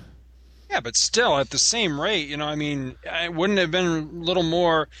 So yeah, but still, at the same rate, it wouldn't have been a little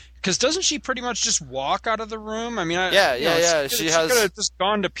more, because doesn't she pretty much just walk out of the room? I mean, she could have just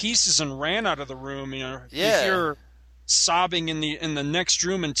gone to pieces and ran out of the room. If you're sobbing in the next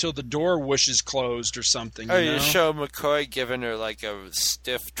room until the door whooshes closed or something. You show McCoy giving her like a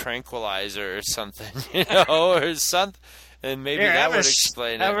stiff tranquilizer or something, or something, and maybe that would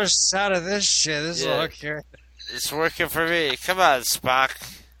explain it. I was out of this shit. This is okay. It's working for me. Come on, Spock,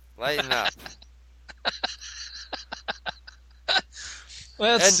 lighten up.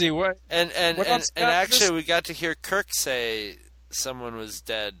 Let's see what. And actually, we got to hear Kirk say someone was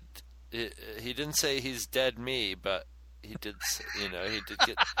dead. He didn't say he's dead me, but he did. He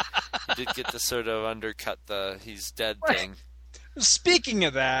did get to sort of undercut the he's dead thing. Speaking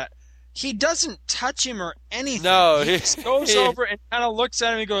of that, he doesn't touch him or anything. No, he just goes over and kind of looks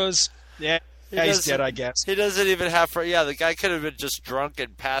at him and goes, "Yeah, he's dead, I guess." He doesn't even have. The guy could have been just drunk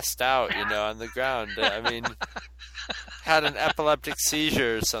and passed out, on the ground. I mean, had an epileptic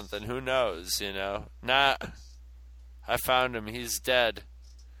seizure or something. Who knows? Nah, I found him. He's dead.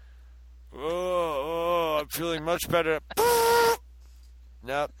 Oh, I'm feeling much better.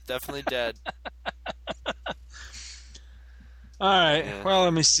 Nope, definitely dead. All right. Yeah. Well,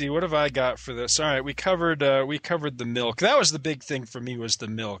 let me see. What have I got for this? All right, we covered the milk. That was the big thing for me, was the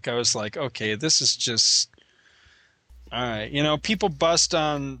milk. I was like, okay, this is just all right. People bust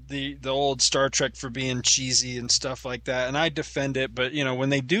on the old Star Trek for being cheesy and stuff like that, and I defend it. But when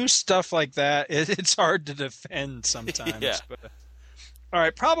they do stuff like that, it's hard to defend sometimes. Yeah. But, all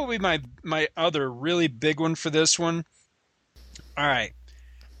right, probably my other really big one for this one. All right.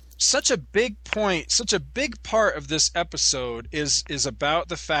 Such a big point, such a big part of this episode is about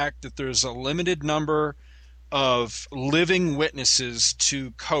the fact that there's a limited number of living witnesses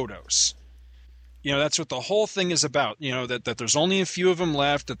to Kodos. That's what the whole thing is about. That there's only a few of them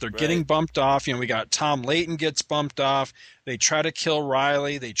left, that they're getting bumped off. We got Tom Layton gets bumped off. They try to kill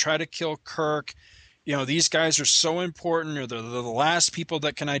Riley. They try to kill Kirk. These guys are so important, or they're the last people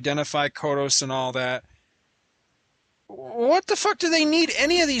that can identify Kodos and all that. What the fuck do they need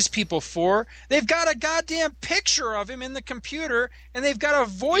any of these people for? They've got a goddamn picture of him in the computer, and they've got a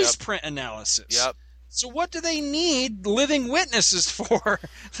voice print analysis. Yep. So what do they need living witnesses for?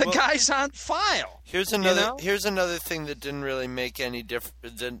 The guy's on file. Here's another thing that didn't really make any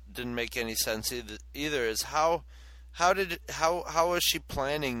didn't make any sense either is how was she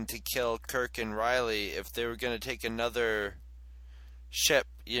planning to kill Kirk and Riley if they were going to take another ship?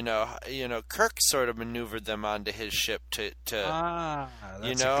 Kirk sort of maneuvered them onto his ship to how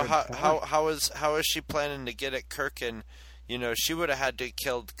is she planning to get at Kirk? And she would have had to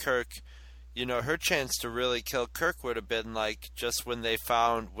kill Kirk. Her chance to really kill Kirk would have been like just when he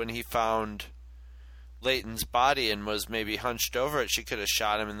found Layton's body and was maybe hunched over it. She could have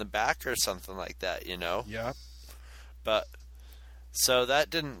shot him in the back or something like that. Yeah. But so that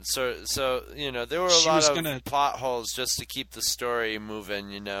didn't. So there were a lot of plot holes just to keep the story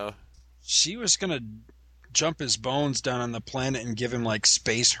moving. She was gonna jump his bones down on the planet and give him like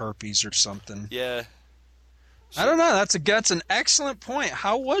space herpes or something. Yeah. I don't know. That's an excellent point.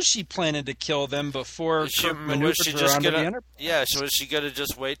 How was she planning to kill them before Kirk maneuvered her onto the Enterprise? Yeah, so was she going to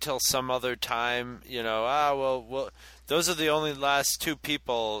just wait till some other time? Those are the only last two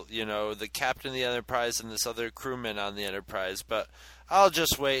people, the captain of the Enterprise and this other crewman on the Enterprise. But I'll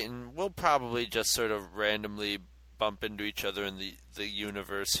just wait, and we'll probably just sort of randomly bump into each other in the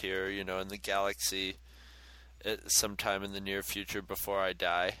universe here, in the galaxy at sometime in the near future before I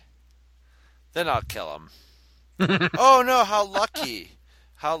die. Then I'll kill him. Oh no, how lucky.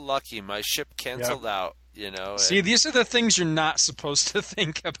 How lucky. My ship canceled out, See, these are the things you're not supposed to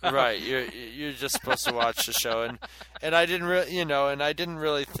think about. Right. You're just supposed to watch the show, and I didn't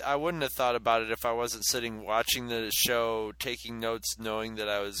really I wouldn't have thought about it if I wasn't sitting watching the show, taking notes, knowing that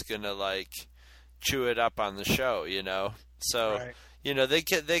I was going to chew it up on the show, So, right.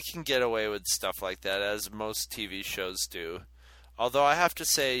 They can get away with stuff like that, as most TV shows do. Although I have to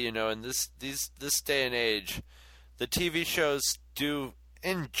say, in this day and age, the TV shows do,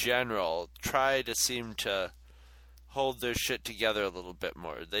 in general, try to seem to hold their shit together a little bit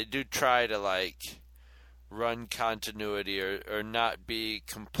more. They do try to, like, run continuity or not be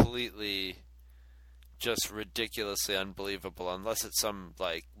completely just ridiculously unbelievable, unless it's some,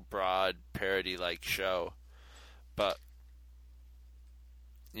 like, broad parody-like show. But,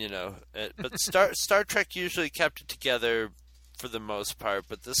 you know, but Star Trek usually kept it together for the most part,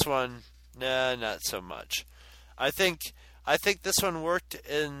 but this one, nah, not so much. I think this one worked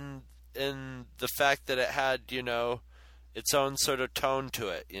in the fact that it had, you know, its own sort of tone to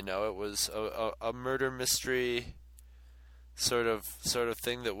it. You know, it was a murder mystery sort of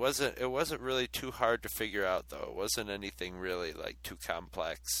thing that wasn't really too hard to figure out, though. It wasn't anything really, like, too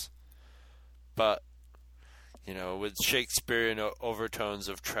complex. But, you know, with Shakespearean overtones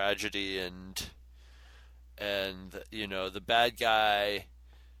of tragedy and you know, the bad guy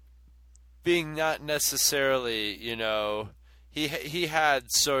being not necessarily, you know, he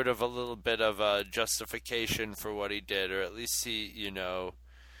had sort of a little bit of a justification for what he did, or at least he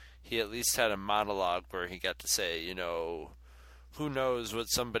at least had a monologue where he got to say, you know, who knows what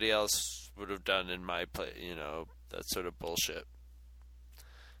somebody else would have done in my place, you know, that sort of bullshit.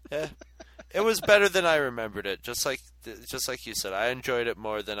 Yeah, it was better than I remembered it. Just like you said, I enjoyed it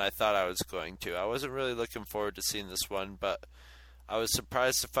more than I thought I was going to. I wasn't really looking forward to seeing this one, but I was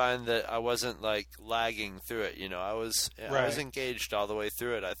surprised to find that I wasn't, like, lagging through it. You know, I was engaged all the way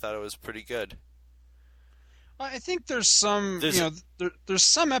through it. I thought it was pretty good. I think there's some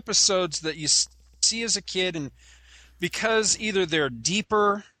episodes that you see as a kid, and because either they're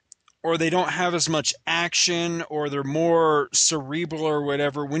deeper or they don't have as much action or they're more cerebral or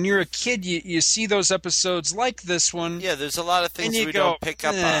whatever, when you're a kid, you see those episodes like this one. Yeah, there's a lot of things we don't pick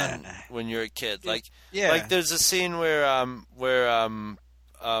up on when you're a kid. Like, like there's a scene where when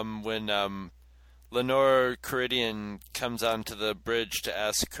Lenore Caridian comes onto the bridge to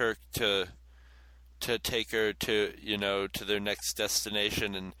ask Kirk to take her to, you know, to their next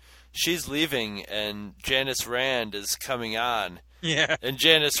destination, and she's leaving, and Janice Rand is coming on. Yeah. And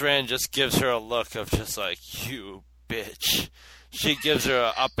Janice Rand just gives her a look of just like, you bitch. She gives her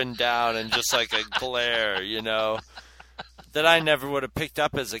a up and down and just like a glare, you know, that I never would have picked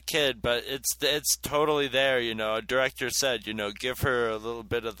up as a kid, but it's totally there, you know. A director said, you know, give her a little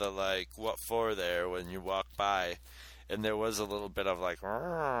bit of the, like, what for there when you walk by. And there was a little bit of like,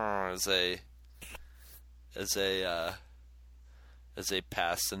 as they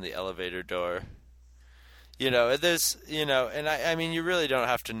passed in the elevator door. You know, there's, you know, and I mean, you really don't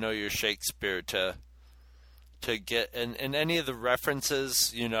have to know your Shakespeare to get, and any of the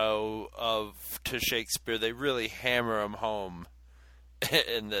references, you know, to Shakespeare, they really hammer them home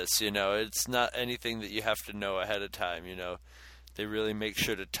in this, you know. It's not anything that you have to know ahead of time, you know. They really make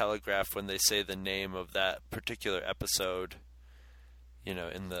sure to telegraph when they say the name of that particular episode, you know,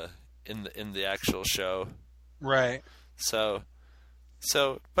 in the actual show. Right.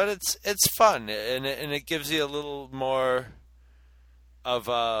 So, but it's fun, and it gives you a little more of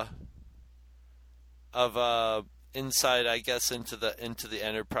insight, I guess, into the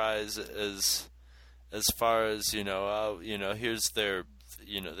Enterprise as far as, you know, here's their,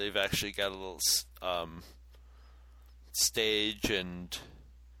 you know, they've actually got a little stage and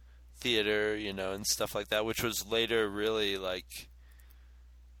theater, you know, and stuff like that, which was later really, like,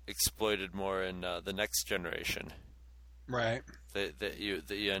 exploited more in the Next Generation. Right. That you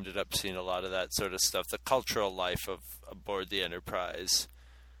ended up seeing a lot of that sort of stuff, the cultural life of aboard the Enterprise,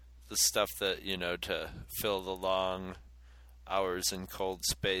 the stuff that, you know, to fill the long hours in cold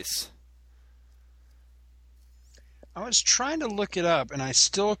space. I was trying to look it up, and I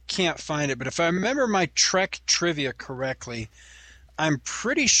still can't find it, but if I remember my Trek trivia correctly, I'm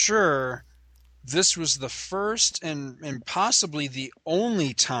pretty sure this was the first and possibly the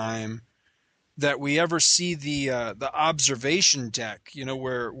only time that we ever see the observation deck, you know,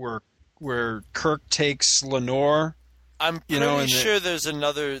 where Kirk takes Lenore. I'm pretty sure there's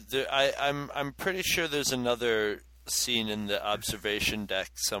another. I'm pretty sure there's another scene in the observation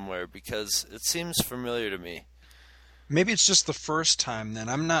deck somewhere, because it seems familiar to me. Maybe it's just the first time then.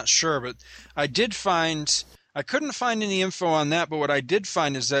 I'm not sure, but I couldn't find any info on that, but what I did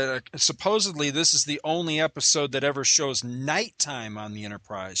find is that supposedly this is the only episode that ever shows nighttime on the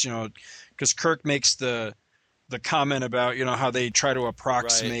Enterprise, you know, because Kirk makes the comment about, you know, how they try to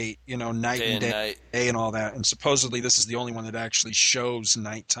approximate, you know, night and day and all that, and supposedly this is the only one that actually shows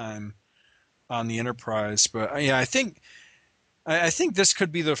nighttime on the Enterprise. But yeah, I think this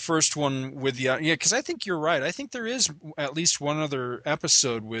could be the first one with the because I think you're right. I think there is at least one other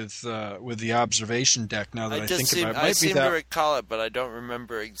episode with the observation deck. Now that I think about it, I seem to recall it, but I don't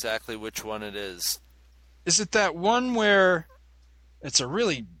remember exactly which one it is. Is it that one where it's a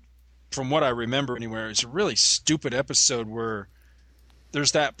really from what I remember anywhere, it's a really stupid episode where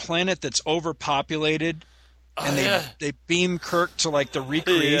there's that planet that's overpopulated, and they beam Kirk to like the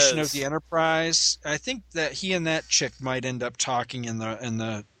recreation of the Enterprise. I think that he and that chick might end up talking in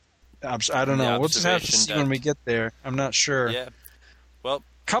the I don't know. We'll just have to see when we get there. I'm not sure. Yeah. Well,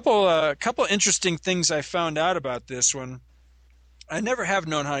 couple interesting things I found out about this one. I never have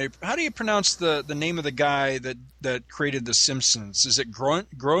known how do you pronounce the name of the guy that created The Simpsons? Is it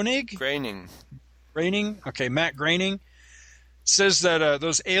Groening? Groening. Okay, Matt Groening says that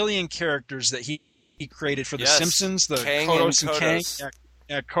those alien characters that he created for The Simpsons, the Kang Kodos and Kang.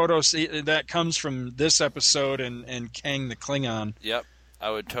 Kodos. Kodos, that comes from this episode and Kang the Klingon. Yep, I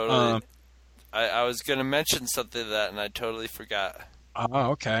would totally. I was going to mention something to that, and I totally forgot.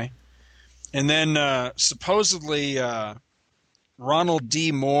 Oh, okay. And then supposedly Ronald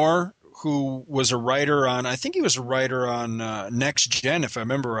D. Moore, who was a writer on, I think he was a writer on Next Gen, if I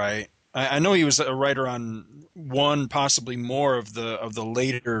remember right. I know he was a writer on one, possibly more of the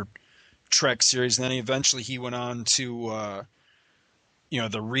later Trek series, and then eventually he went on to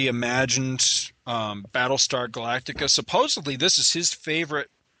the reimagined Battlestar Galactica. Supposedly this is his favorite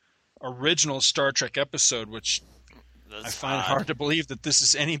original Star Trek episode, which I find hard to believe that this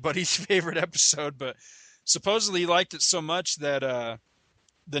is anybody's favorite episode, but supposedly he liked it so much that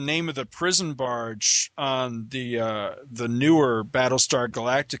the name of the prison barge on the newer Battlestar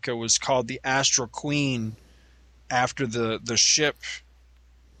Galactica was called the Astral Queen, after the ship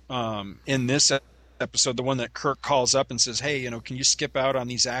in this episode, the one that Kirk calls up and says, "Hey, can you skip out on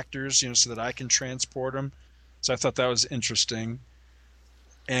these actors, so that I can transport them?" So I thought that was interesting.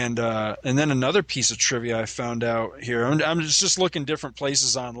 And then another piece of trivia I found out here. I'm just looking different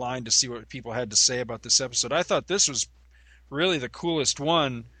places online to see what people had to say about this episode. I thought this was really the coolest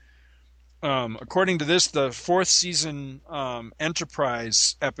one. According to this, the fourth season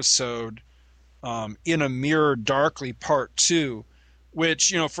Enterprise episode, In a Mirror Darkly Part 2,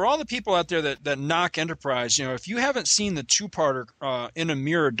 which, for all the people out there that knock Enterprise, if you haven't seen the two-parter In a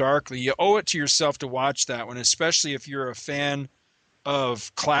Mirror Darkly, you owe it to yourself to watch that one, especially if you're a fan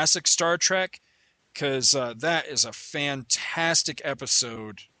of classic Star Trek, because that is a fantastic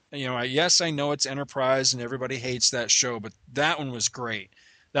episode. Yes, I know it's Enterprise and everybody hates that show, but that one was great.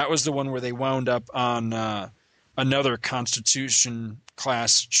 That was the one where they wound up on another Constitution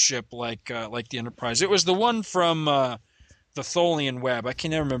class ship like the Enterprise. It was the one from the Tholian Web. I can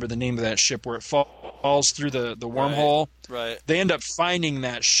never remember the name of that ship, where it falls through the wormhole. Right. They end up finding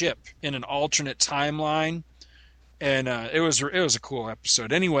that ship in an alternate timeline. And it was a cool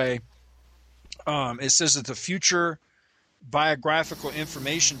episode. Anyway, it says that the future biographical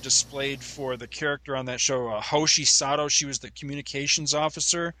information displayed for the character on that show, Hoshi Sato, she was the communications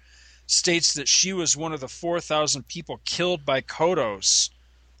officer, states that she was one of the 4,000 people killed by Kodos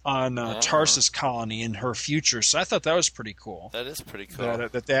on Tarsus Colony in her future. So I thought that was pretty cool. That is pretty cool.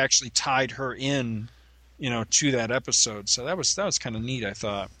 That they actually tied her in, to that episode. So that was kind of neat, I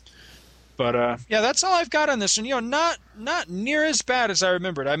thought. But that's all I've got on this one. Not near as bad as I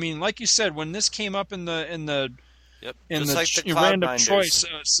remembered. I mean, like you said, when this came up in the random choice,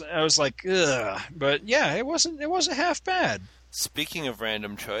 I was like, ugh. But yeah, it wasn't half bad. Speaking of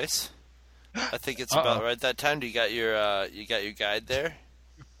random choice, I think it's about right that time. Do you got your guide there?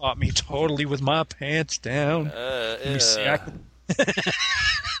 You caught me totally with my pants down. Let me see.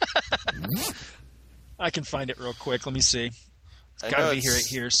 I can find it real quick. Let me see. It's got to be right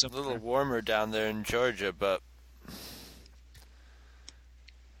here. A little warmer down there in Georgia, but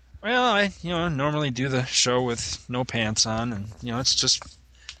well, I normally do the show with no pants on, and it's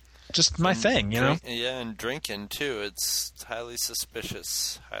just my thing, Yeah, and drinking too. It's highly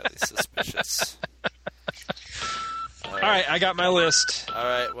suspicious. Highly suspicious. All right, I got my list. All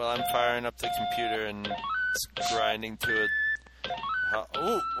right, well, I'm firing up the computer and it's grinding to it.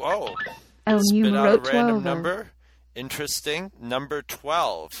 Whoa! Spit out a random number. Interesting. Number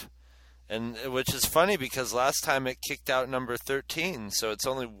 12. And which is funny because last time it kicked out number 13, so it's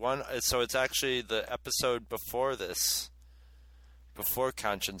only one. So it's actually the episode before this, before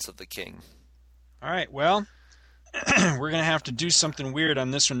Conscience of the King. All right, well, we're going to have to do something weird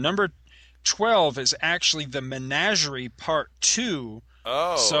on this one. Number 12 is actually the Menagerie Part 2.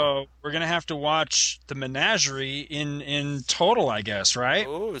 Oh. So we're going to have to watch the Menagerie in total, I guess, right?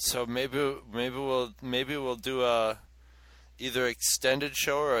 Oh, so maybe we'll do a either extended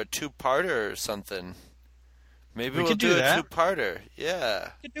show or a two-parter or something. Maybe we'll do a two-parter.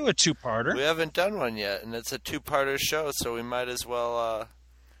 Yeah. We could do a two-parter. We haven't done one yet, and it's a two-parter show, so we might as well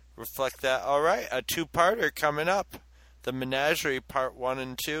reflect that. All right, a two-parter coming up. The Menagerie Part 1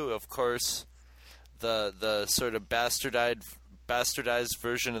 and 2, of course. The sort of bastardized bastardized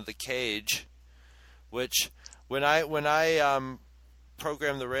version of the Cage, which when I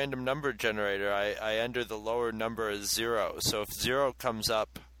program the random number generator, I enter the lower number as 0. So if 0 comes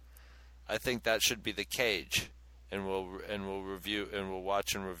up, I think that should be the Cage, and we'll review and we'll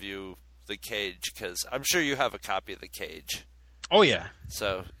watch and review the Cage, because I'm sure you have a copy of the Cage. Oh yeah.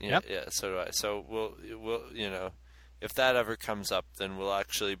 So yeah, so do I. So we'll if that ever comes up, then we'll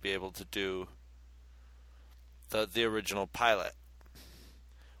actually be able to do the original pilot,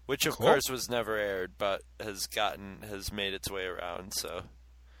 which of course was never aired, but has made its way around. So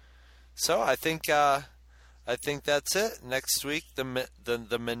I think that's it. Next week,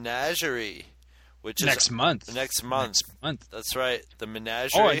 the Menagerie, which is next month. That's right, the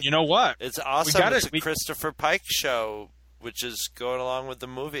Menagerie. Oh, and you know what? It's awesome. It's a Christopher Pike show, which is going along with the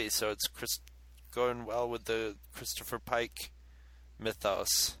movie, so it's going well with the Christopher Pike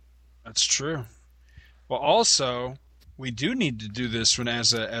mythos. That's true. Well, also, we do need to do this one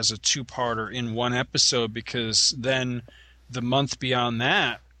as a two-parter in one episode, because then the month beyond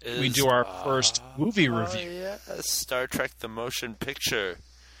that, we do our first movie review. Yeah, Star Trek: The Motion Picture.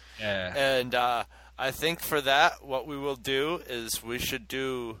 Yeah. And I think for that, what we will do is we should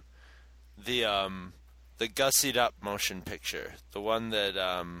do the gussied up motion picture, the one that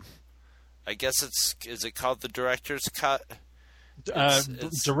I guess is it called the director's cut?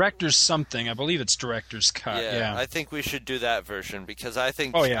 It's director's something. I believe it's director's cut. Yeah, I think we should do that version, because I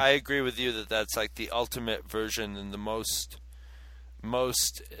think I agree with you that that's like the ultimate version and the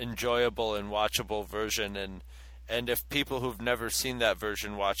most enjoyable and watchable version. And if people who've never seen that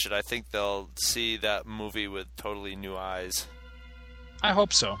version watch it, I think they'll see that movie with totally new eyes. I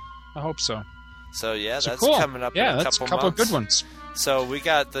hope so. So yeah, that's cool. coming up in a couple of months. Good ones. So we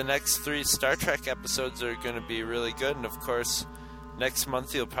got the next 3 Star Trek episodes are going to be really good, and of course, next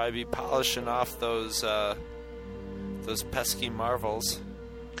month you'll probably be polishing off those pesky Marvels.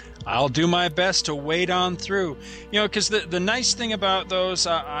 I'll do my best to wade on through. Because the nice thing about those,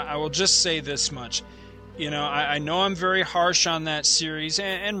 I will just say this much. I know I'm very harsh on that series,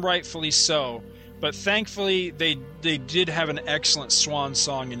 and rightfully so. But thankfully, they did have an excellent swan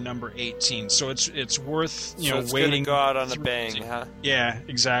song in number 18, so it's worth it's waiting. Gonna go out on a bang, huh? Yeah,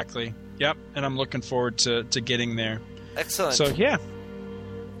 exactly. Yep, and I'm looking forward to getting there. Excellent. So yeah.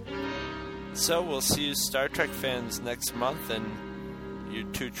 So we'll see you Star Trek fans next month, and you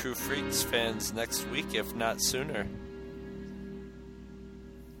Two True Freaks fans next week, if not sooner.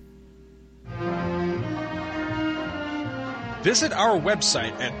 Visit our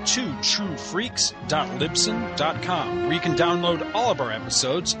website at twotruefreaks.libsyn.com, where you can download all of our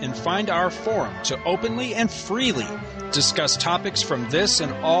episodes and find our forum to openly and freely discuss topics from this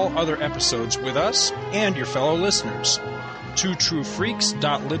and all other episodes with us and your fellow listeners.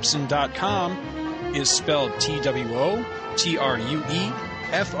 twotruefreaks.libsyn.com is spelled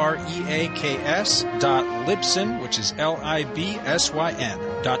TWOTRUEFREAKS.libsyn, which is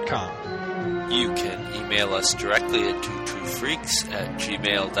LIBSYN.com. You can email us directly at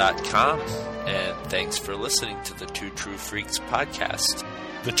twotruefreaks@gmail.com. And thanks for listening to the Two True Freaks podcast.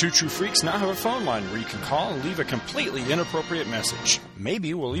 The Two True Freaks now have a phone line where you can call and leave a completely inappropriate message.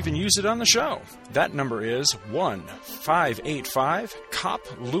 Maybe we'll even use it on the show. That number is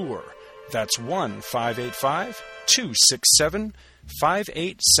 1-585-COP-LURE. That's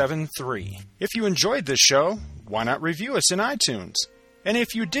 1-585-267-5873. If you enjoyed this show, why not review us in iTunes? And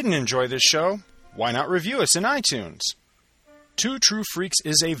if you didn't enjoy this show, why not review us in iTunes? Two True Freaks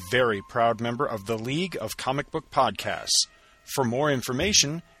is a very proud member of the League of Comic Book Podcasts. For more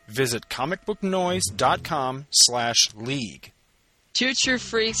information, visit comicbooknoise.com/league. Two True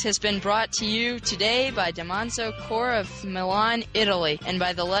Freaks has been brought to you today by Damanzo Corps of Milan, Italy, and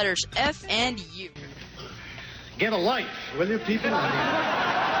by the letters F and U. Get a life, will you, people?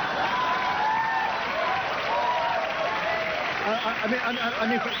 I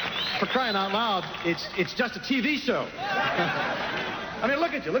mean, for crying out loud, it's just a TV show. I mean,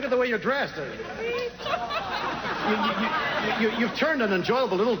 look at you. Look at the way you're dressed. You've turned an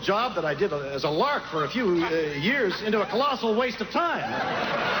enjoyable little job that I did as a lark for a few years into a colossal waste of time.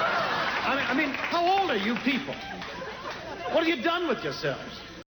 I mean, how old are you people? What have you done with yourselves?